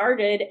of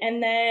started.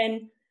 And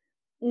then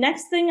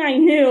next thing I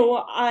knew,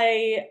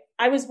 I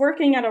was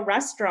working at a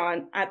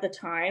restaurant at the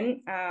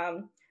time.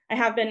 I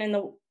have been in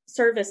the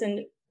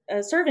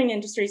serving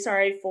industry,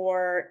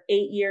 for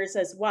 8 years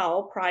as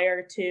well,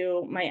 prior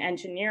to my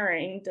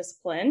engineering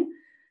discipline.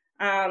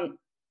 A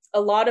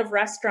lot of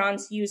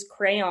restaurants use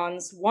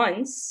crayons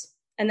once,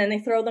 and then they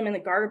throw them in the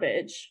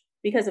garbage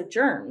because of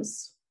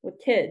germs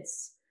with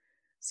kids.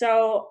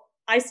 So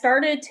I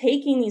started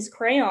taking these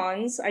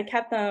crayons, I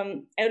kept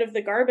them out of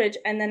the garbage,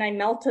 and then I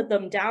melted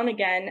them down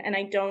again, and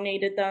I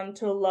donated them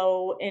to a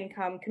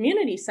low-income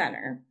community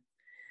center.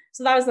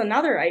 So that was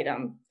another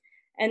item.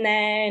 And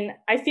then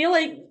I feel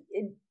like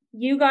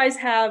you guys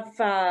have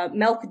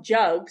milk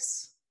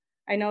jugs.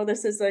 I know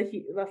this is a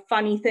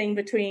funny thing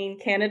between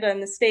Canada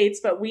and the States,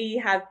 but we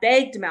have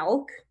bagged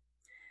milk.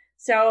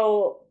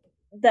 So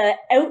the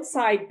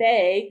outside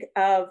bag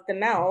of the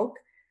milk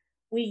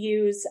we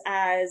use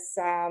as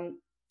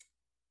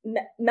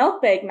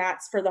milk bag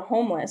mats for the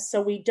homeless.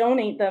 So we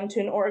donate them to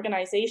an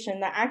organization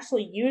that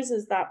actually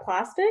uses that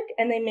plastic,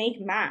 and they make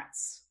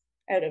mats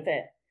out of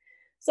it.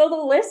 So the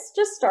list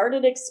just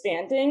started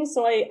expanding.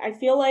 So I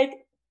feel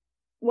like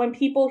when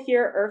people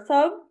hear Earth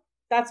Hub,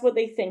 that's what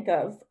they think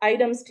of,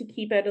 items to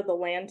keep out of the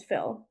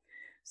landfill.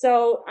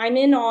 So I'm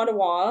in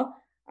Ottawa.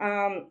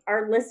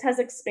 Our list has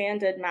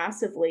expanded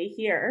massively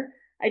here.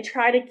 I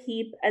try to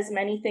keep as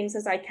many things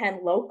as I can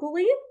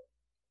locally,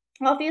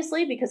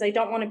 obviously, because I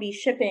don't want to be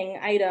shipping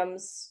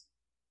items.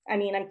 I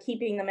mean, I'm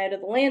keeping them out of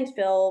the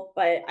landfill,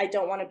 but I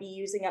don't want to be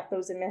using up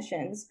those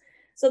emissions.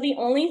 So the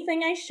only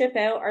thing I ship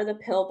out are the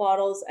pill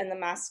bottles and the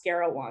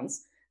mascara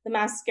wands. The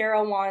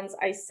mascara wands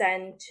I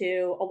send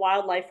to a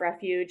wildlife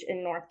refuge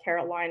in North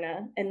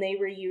Carolina, and they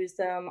reuse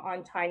them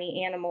on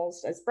tiny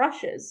animals as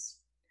brushes.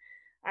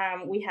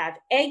 We have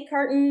egg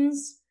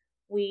cartons.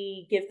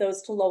 we give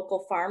those to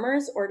local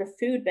farmers or to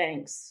food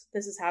banks.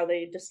 This is how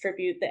they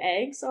distribute the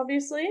eggs,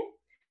 obviously.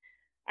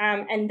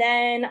 And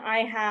then I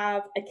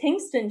have a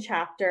Kingston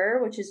chapter,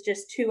 which is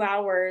just 2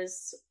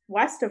 hours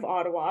west of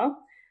Ottawa.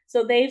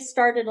 So they've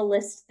started a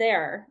list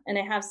there, and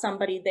I have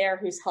somebody there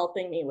who's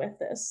helping me with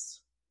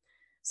this.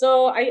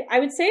 So I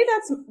would say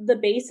that's the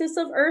basis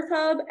of Earth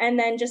Hub, and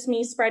then just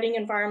me spreading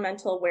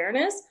environmental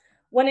awareness.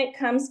 When it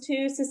comes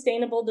to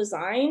sustainable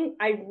design,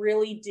 I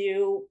really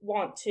do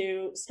want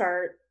to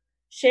start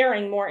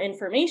sharing more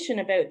information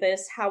about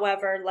this.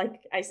 However,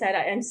 like I said,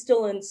 I'm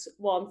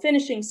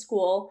finishing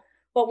school,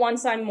 but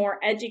once I'm more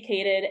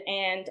educated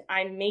and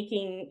I'm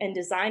making and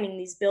designing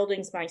these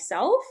buildings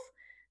myself,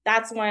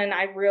 that's when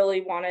I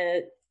really want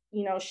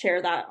to,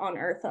 share that on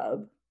Earth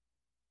Hub.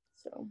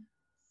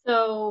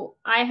 So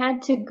I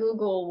had to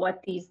Google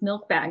what these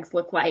milk bags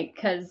look like,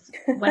 because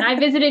when I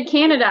visited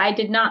Canada, I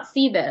did not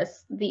see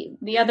this.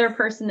 The other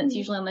person that's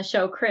usually on the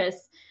show, Chris,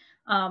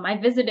 I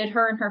visited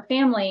her and her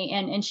family,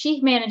 and she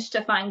managed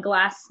to find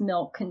glass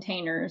milk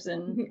containers,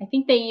 and I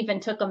think they even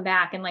took them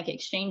back and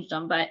exchanged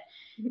them. But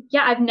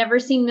yeah, I've never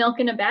seen milk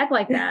in a bag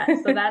like that.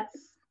 So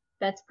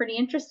that's pretty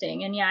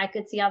interesting. And yeah, I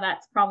could see how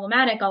that's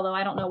problematic, although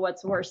I don't know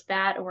what's worse,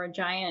 that or a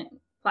giant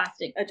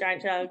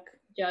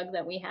jug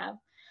that we have.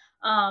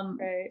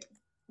 Right.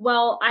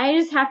 Well, I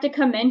just have to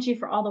commend you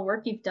for all the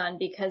work you've done,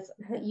 because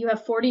you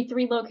have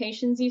 43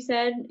 locations, you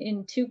said,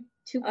 in two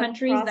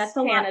countries. Across That's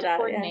a Canada, lot to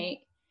coordinate.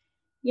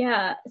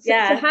 Yeah.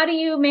 So how do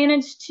you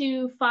manage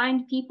to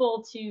find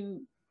people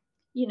to,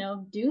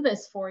 do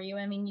this for you?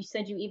 I mean, you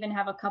said you even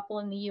have a couple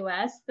in the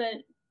US that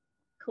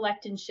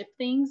collect and ship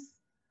things.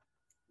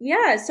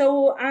 Yeah.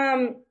 So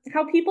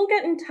how people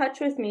get in touch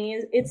with me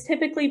is it's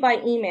typically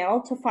by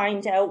email to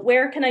find out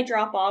where can I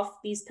drop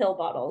off these pill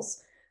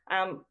bottles.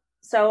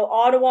 So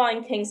Ottawa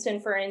and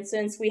Kingston, for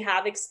instance, we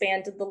have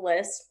expanded the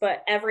list,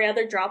 but every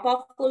other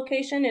drop-off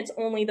location, it's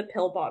only the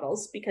pill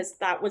bottles, because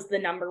that was the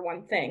number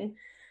one thing.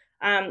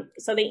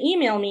 So they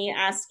email me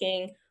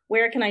asking,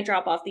 where can I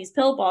drop off these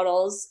pill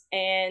bottles?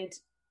 And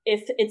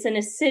if it's in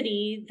a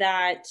city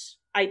that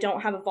I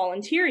don't have a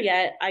volunteer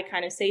yet, I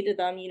kind of say to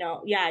them,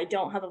 I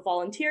don't have a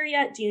volunteer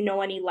yet. Do you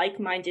know any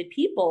like-minded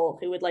people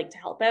who would like to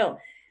help out?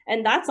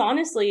 And that's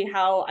honestly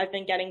how I've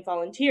been getting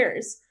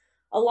volunteers.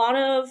 A lot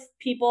of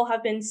people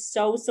have been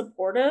so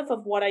supportive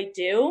of what I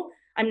do.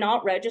 I'm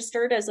not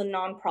registered as a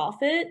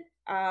nonprofit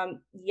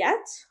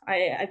yet.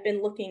 I've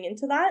been looking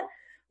into that.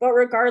 But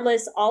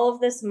regardless, all of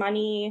this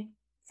money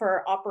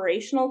for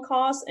operational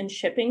costs and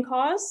shipping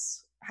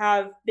costs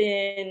have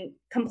been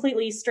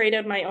completely straight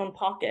out of my own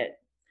pocket.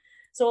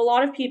 So a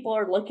lot of people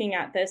are looking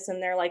at this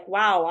and they're like,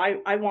 wow,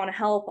 I want to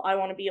help. I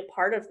want to be a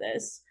part of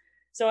this.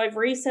 So I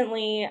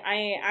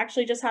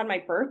actually just had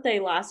my birthday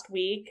last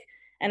week,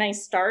 and I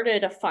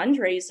started a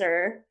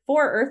fundraiser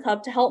for Earth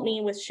Hub to help me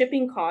with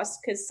shipping costs.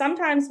 Because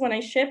sometimes when I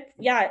ship,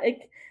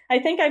 I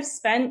think I've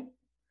spent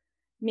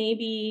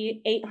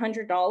maybe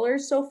 $800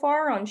 so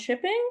far on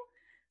shipping.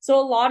 So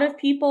a lot of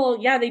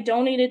people, they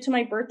donated to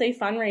my birthday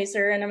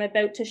fundraiser, and I'm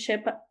about to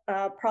ship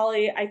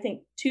probably, I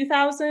think,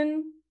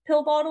 2,000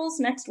 pill bottles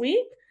next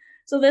week.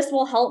 So this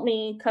will help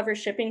me cover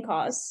shipping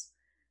costs.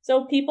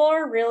 So people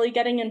are really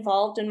getting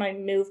involved in my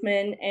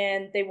movement,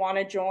 and they want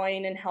to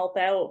join and help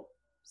out.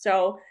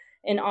 So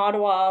in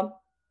Ottawa,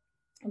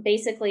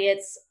 basically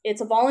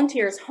it's a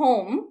volunteer's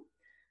home.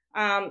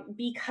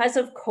 Because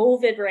of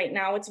COVID right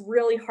now, it's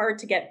really hard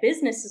to get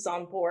businesses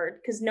on board,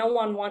 because no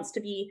one wants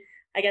to be,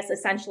 I guess,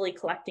 essentially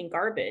collecting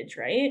garbage,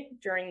 right,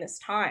 during this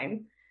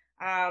time.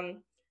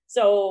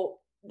 So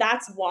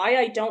that's why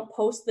I don't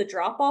post the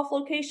drop-off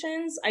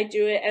locations. I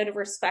do it out of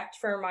respect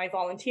for my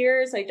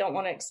volunteers. I don't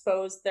want to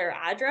expose their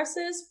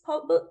addresses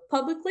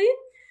publicly.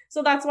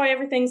 So that's why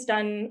everything's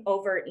done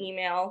over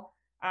email.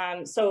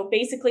 So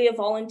basically a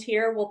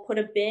volunteer will put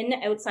a bin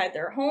outside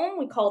their home.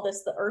 We call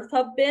this the Earth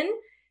Hub bin.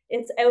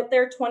 It's out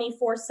there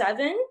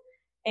 24/7.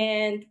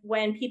 And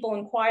when people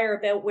inquire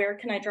about where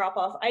can I drop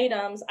off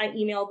items, I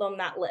email them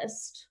that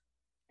list.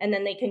 And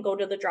then they can go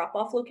to the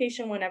drop-off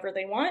location whenever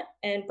they want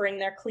and bring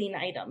their clean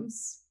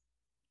items.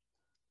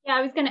 Yeah,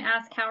 I was going to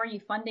ask, how are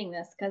you funding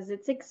this? Because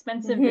it's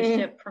expensive to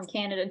ship from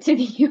Canada to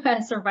the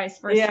US or vice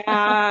versa.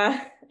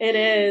 Yeah, it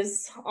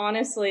is.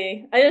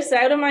 Honestly, I just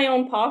out of my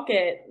own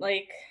pocket.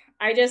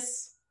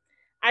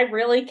 I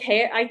really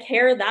care. I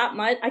care that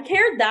much. I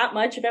cared that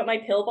much about my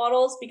pill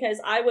bottles because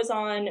I was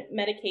on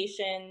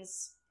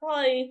medications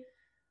probably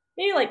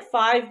maybe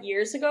 5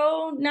 years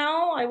ago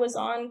now. I was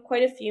on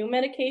quite a few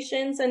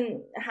medications,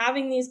 and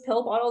having these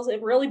pill bottles,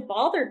 it really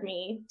bothered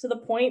me to the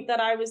point that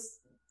I was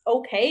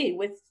okay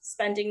with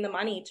spending the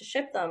money to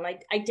ship them.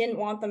 I didn't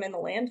want them in the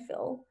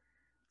landfill.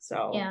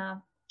 So yeah,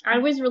 I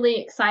was really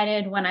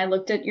excited when I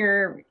looked at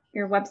your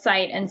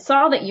website and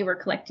saw that you were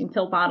collecting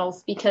pill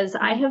bottles, because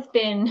I have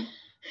been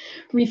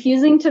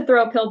refusing to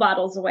throw pill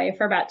bottles away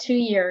for about 2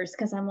 years,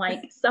 because I'm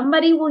like,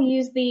 somebody will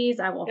use these.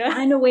 I will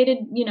find a way to,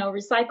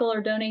 recycle or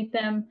donate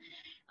them.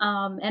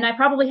 And I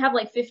probably have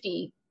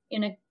 50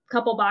 in a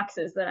couple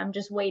boxes that I'm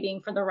just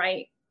waiting for the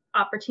right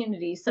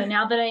opportunities. So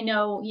now that I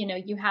know,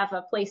 you have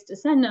a place to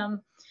send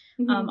them,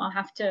 I'll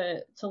have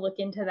to look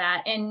into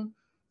that, and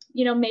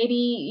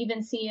maybe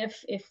even see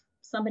if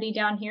somebody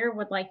down here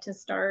would like to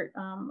start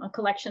a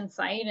collection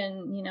site,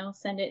 and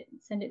send it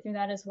through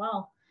that as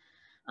well.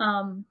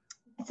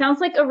 It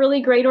sounds like a really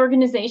great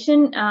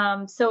organization.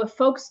 So if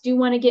folks do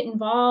want to get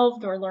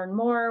involved or learn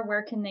more,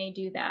 where can they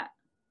do that?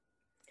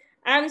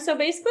 So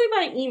basically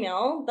by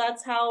email,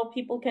 that's how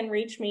people can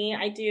reach me.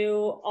 I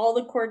do all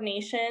the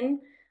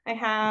coordination. I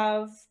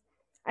have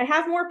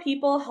more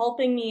people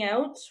helping me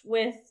out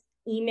with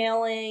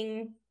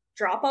emailing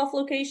drop-off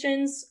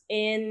locations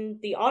in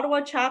the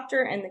Ottawa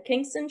chapter and the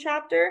Kingston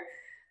chapter.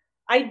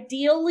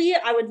 Ideally,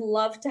 I would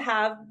love to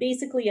have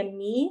basically a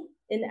me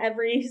in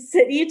every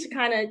city to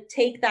kind of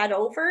take that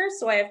over,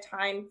 so I have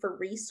time for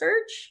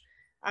research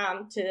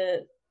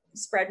to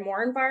spread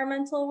more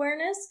environmental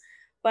awareness.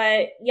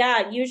 But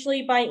yeah,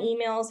 usually by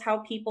email is how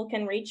people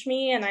can reach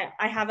me, and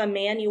I have a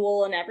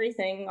manual and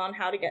everything on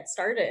how to get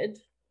started.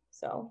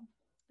 So,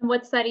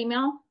 what's that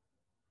email?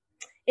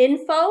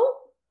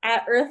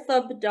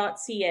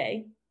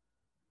 info@earthhub.ca.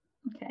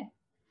 Okay.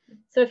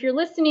 So if you're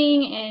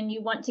listening and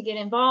you want to get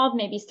involved,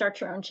 maybe start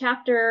your own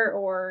chapter,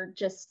 or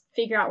just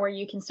figure out where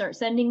you can start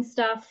sending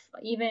stuff,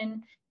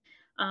 even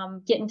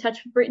get in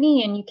touch with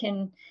Brittany, and you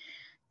can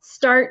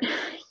start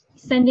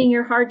sending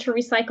your hard to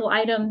recycle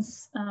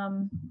items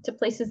to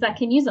places that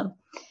can use them.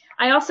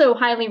 I also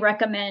highly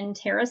recommend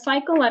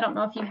TerraCycle. I don't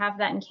know if you have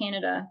that in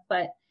Canada,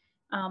 but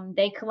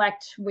they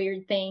collect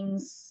weird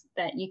things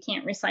that you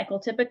can't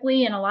recycle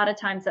typically, and a lot of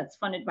times that's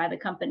funded by the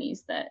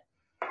companies that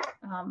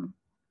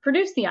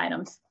produce the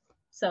items.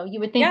 So you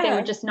would think they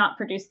would just not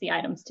produce the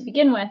items to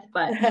begin with,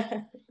 but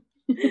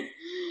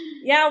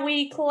yeah,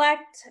 we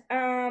collect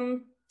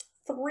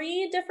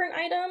 3 different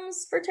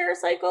items for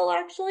TerraCycle,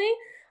 actually.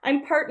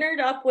 I'm partnered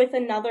up with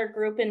another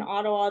group in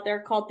Ottawa.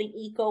 They're called the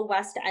Eco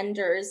West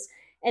Enders,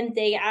 and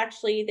they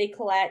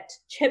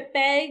collect chip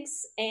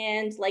bags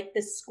and like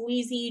the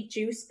squeezy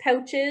juice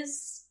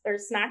pouches or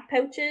snack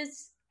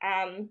pouches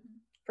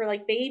for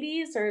like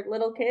babies or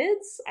little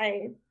kids.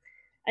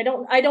 I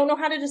don't know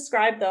how to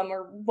describe them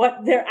or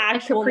what their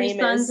actual like name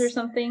Suns is. Or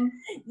something.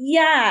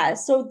 Yeah,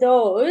 so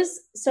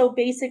those. So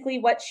basically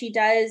what she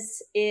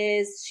does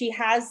is she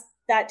has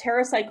that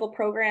TerraCycle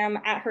program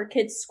at her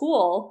kids'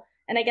 school,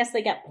 and I guess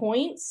they get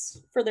points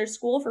for their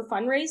school for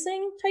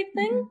fundraising type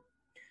thing. Mm-hmm.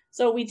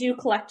 So we do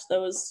collect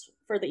those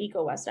for the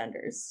Eco West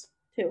Enders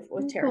too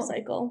with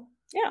TerraCycle. Cool.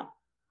 Yeah.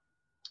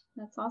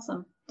 That's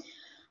awesome.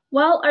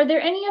 Well, are there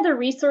any other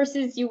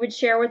resources you would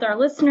share with our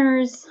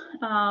listeners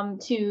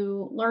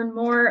to learn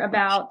more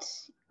about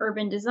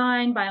urban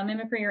design,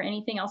 biomimicry, or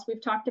anything else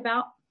we've talked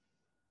about?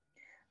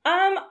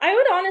 I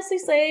would honestly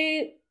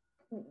say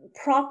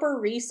proper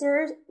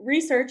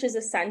research is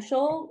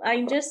essential.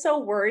 I'm just so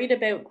worried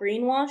about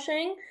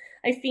greenwashing.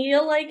 I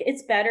feel like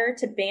it's better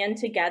to band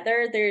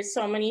together. There's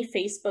so many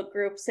Facebook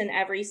groups in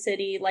every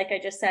city. Like I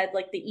just said,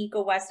 like the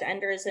Eco West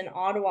Enders in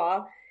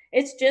Ottawa.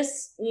 It's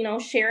just,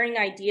 sharing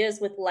ideas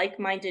with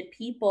like-minded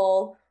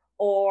people,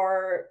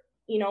 or,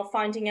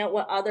 finding out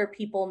what other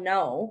people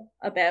know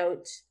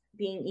about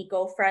being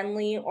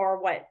eco-friendly, or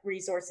what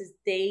resources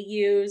they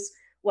use,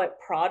 what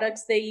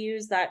products they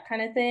use, that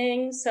kind of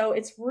thing. So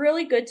it's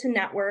really good to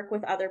network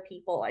with other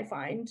people, I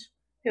find,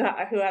 who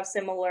have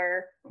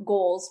similar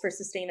goals for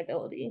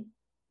sustainability.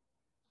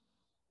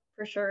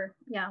 For sure.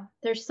 Yeah.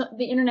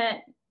 The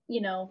internet,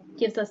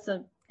 gives us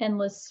an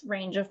endless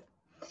range of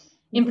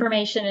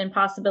information and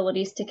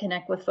possibilities to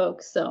connect with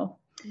folks. So,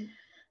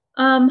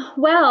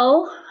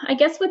 well, I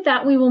guess with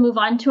that, we will move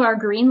on to our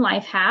green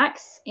life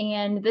hacks.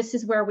 And this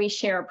is where we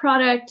share a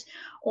product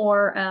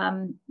or,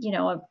 an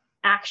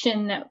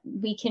action that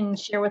we can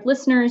share with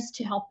listeners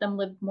to help them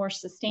live more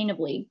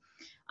sustainably.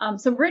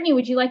 So Brittany,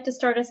 would you like to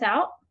start us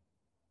out?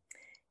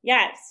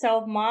 Yeah.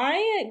 So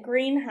my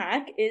green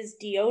hack is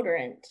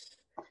deodorant.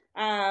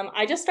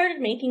 I just started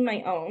making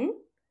my own.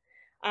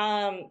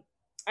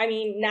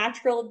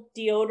 Natural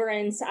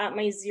deodorants at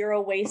my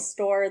zero waste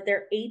store,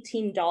 they're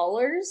 $18,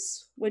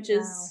 which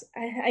is,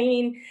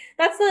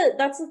 that's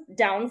a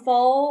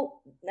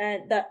downfall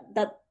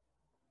that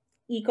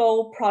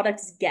eco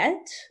products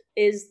get,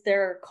 is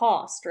their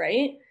cost,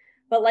 right?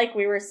 But like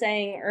we were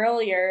saying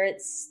earlier,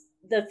 it's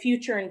the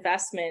future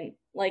investment,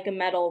 like a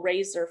metal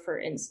razor, for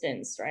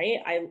instance, right?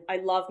 I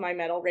love my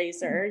metal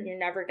razor. You're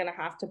never going to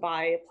have to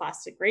buy a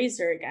plastic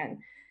razor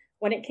again.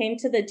 When it came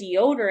to the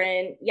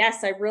deodorant,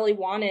 yes, I really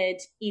wanted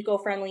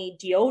eco-friendly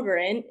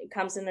deodorant. It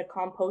comes in a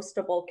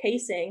compostable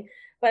casing,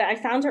 but I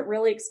found it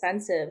really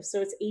expensive. So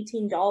it's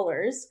 $18.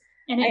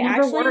 And it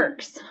never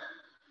works.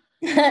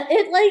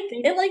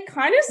 It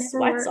kind of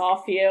sweats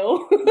off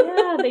you.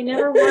 Yeah, they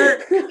never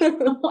work.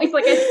 I'm always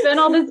like, I spent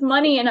all this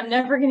money and I'm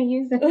never going to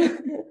use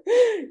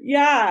it.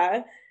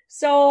 Yeah.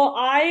 So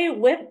I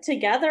whipped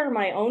together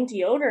my own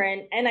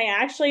deodorant, and I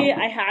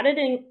had it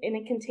in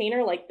a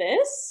container like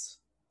this.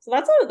 So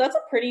that's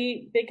a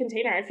pretty big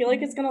container. I feel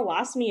like it's going to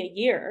last me a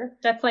year.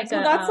 That's like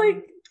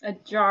a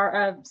jar,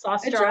 a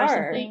sauce jar or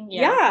something.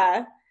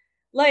 Yeah.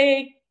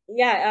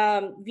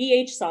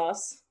 VH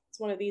sauce. It's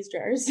one of these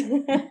jars.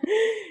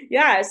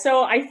 Yeah.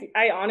 So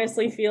I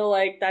honestly feel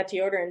like that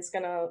deodorant's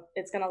gonna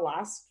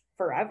last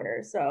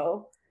forever.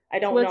 So I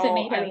don't know. What's it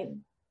made of? I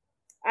mean,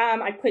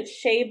 I put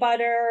shea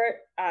butter,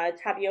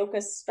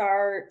 tapioca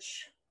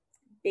starch,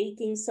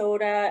 baking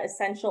soda,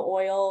 essential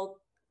oil.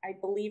 I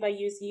believe I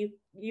use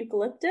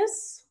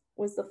eucalyptus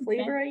was the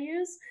flavor I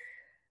use.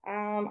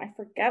 I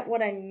forget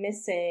what I'm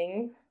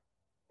missing.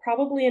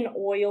 Probably an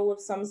oil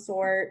of some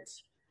sort.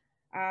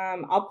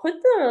 I'll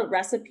put the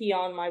recipe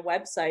on my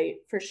website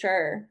for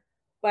sure.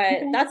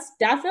 But that's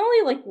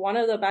definitely like one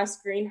of the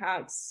best green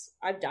hacks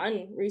I've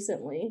done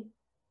recently.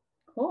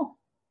 Cool.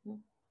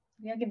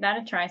 Maybe I'll give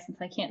that a try since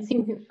I can't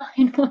seem to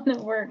find one that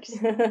works.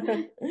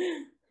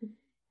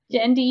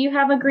 Jen, do you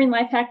have a green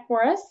life hack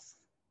for us?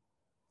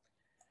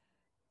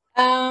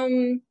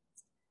 Mine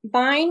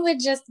would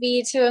just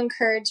be to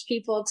encourage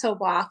people to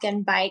walk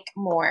and bike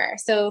more.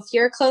 So if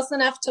you're close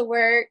enough to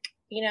work,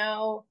 you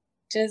know,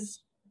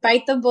 just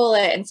bite the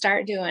bullet and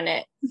start doing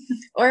it.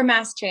 Or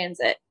mass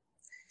transit.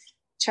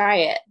 Try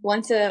it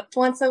once a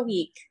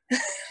week.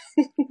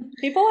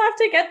 People have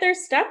to get their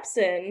steps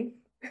in.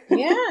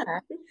 Yeah.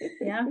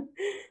 Yeah.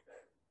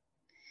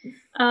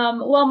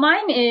 Well,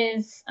 mine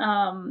is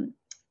one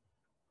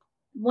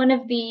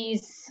of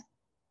these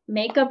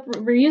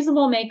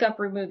reusable makeup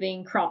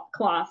removing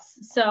cloths.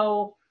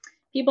 So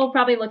people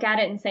probably look at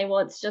it and say, well,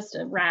 it's just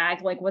a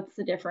rag. Like, what's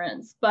the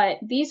difference? But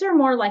these are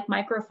more like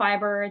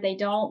microfiber. They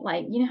don't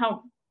like, you know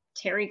how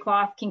terry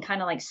cloth can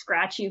kind of like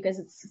scratch you because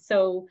it's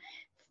so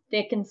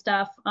thick and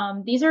stuff.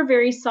 These are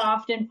very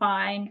soft and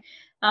fine.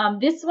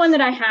 This one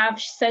that I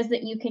have says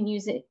that you can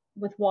use it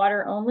with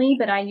water only,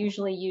 but I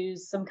usually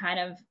use some kind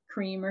of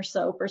cream or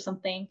soap or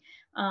something.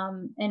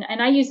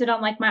 And I use it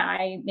on like my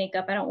eye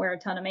makeup. I don't wear a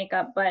ton of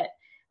makeup, but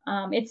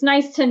it's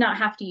nice to not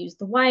have to use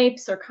the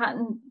wipes or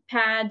cotton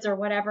pads or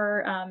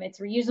whatever.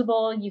 It's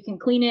reusable. You can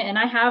clean it. And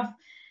I have,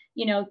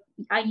 you know,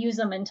 I use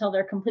them until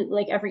they're completely,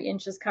 like every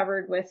inch is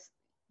covered with,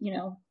 you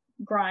know,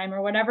 grime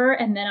or whatever.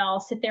 And then I'll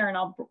sit there and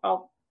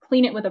I'll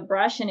clean it with a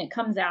brush and it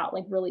comes out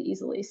like really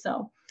easily.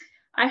 So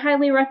I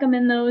highly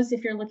recommend those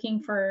if you're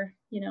looking for,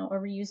 you know, a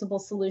reusable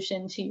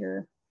solution to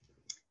your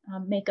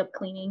makeup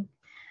cleaning.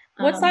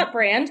 What's that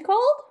brand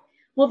called?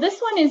 Well, this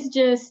one is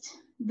just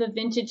the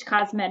Vintage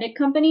Cosmetic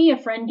Company. A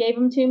friend gave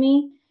them to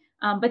me,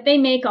 but they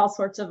make all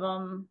sorts of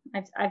them.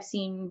 I've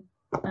seen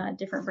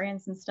different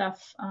brands and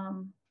stuff.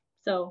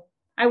 So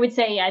I would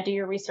say, yeah, do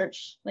your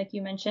research like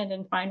you mentioned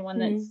and find one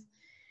that's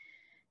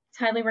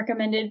highly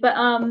recommended. But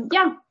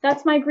yeah,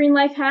 that's my green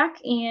life hack.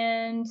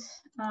 And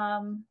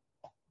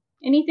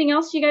anything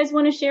else you guys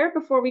want to share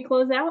before we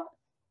close out?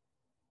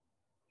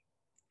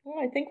 Well,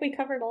 I think we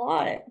covered a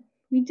lot.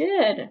 We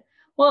did.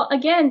 Well,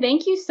 again,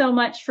 thank you so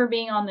much for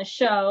being on the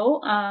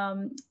show.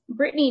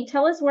 Brittany,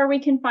 tell us where we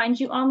can find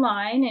you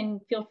online,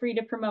 and feel free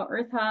to promote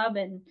Earth Hub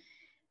and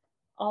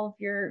all of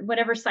your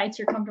whatever sites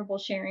you're comfortable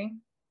sharing.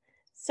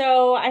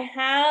 So I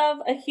have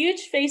a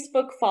huge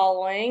Facebook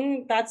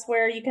following. That's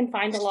where you can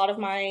find a lot of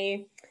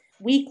my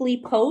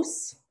weekly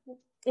posts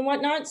and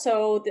whatnot.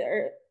 So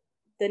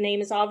the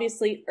name is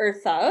obviously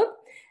Earth Hub.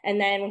 And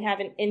then we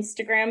have an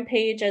Instagram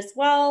page as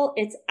well.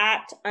 It's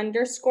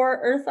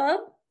 @_Earth Hub.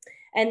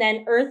 And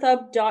then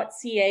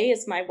earthhub.ca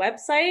is my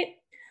website.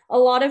 A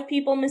lot of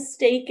people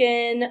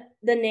mistaken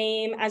the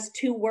name as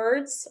 2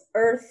 words,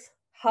 Earth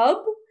Hub,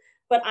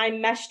 but I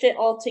meshed it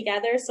all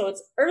together. So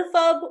it's Earth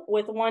Hub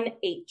with 1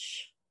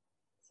 H.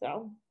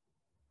 So.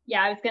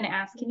 Yeah, I was going to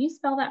ask, can you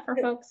spell that for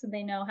folks so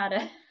they know how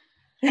to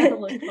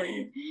look for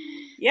you?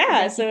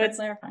 Yeah, so it's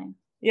clarifying.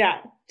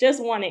 Yeah,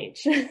 just 1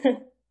 H.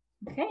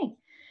 Okay.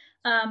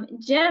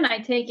 Jen, I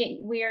take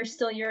it we are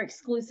still your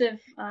exclusive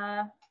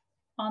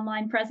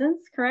online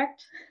presence,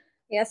 correct?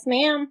 Yes,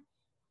 ma'am.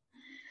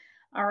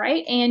 All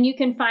right. And you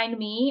can find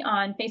me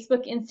on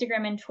Facebook,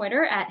 Instagram, and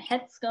Twitter at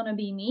Het's Gonna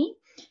Be Me.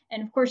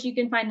 And of course, you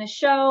can find the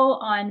show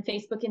on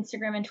Facebook,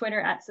 Instagram, and Twitter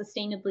at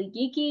Sustainably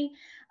Geeky.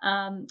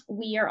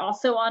 We are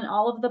also on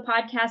all of the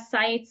podcast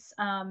sites.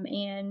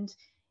 And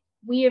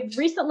we have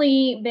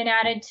recently been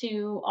added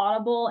to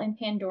Audible and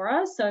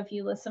Pandora. So if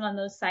you listen on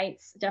those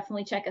sites,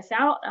 definitely check us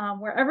out.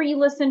 Wherever you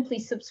listen,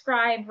 please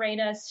subscribe, rate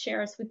us,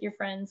 share us with your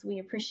friends. We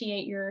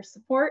appreciate your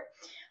support.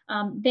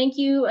 Thank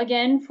you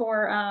again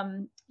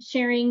for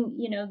sharing,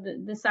 you know,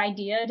 this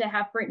idea to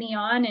have Brittany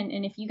on.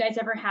 And if you guys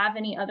ever have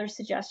any other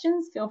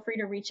suggestions, feel free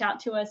to reach out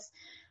to us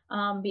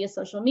via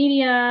social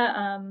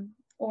media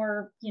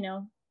or, you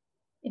know,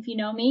 if you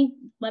know me,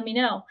 let me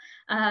know.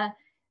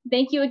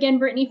 Thank you again,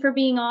 Brittany, for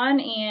being on,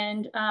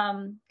 and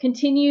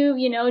continue,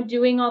 you know,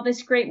 doing all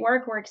this great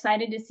work. We're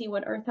excited to see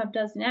what Earth Hub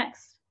does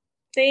next.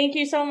 Thank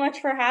you so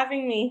much for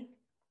having me.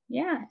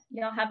 Yeah,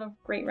 y'all have a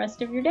great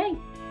rest of your day.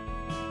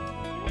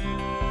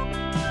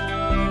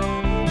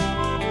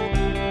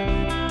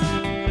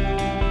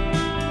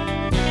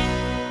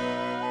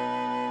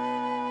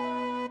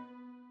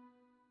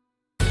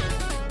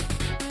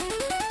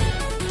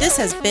 This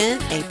has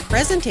been a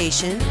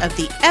presentation of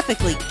the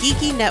Epically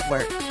Geeky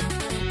Network.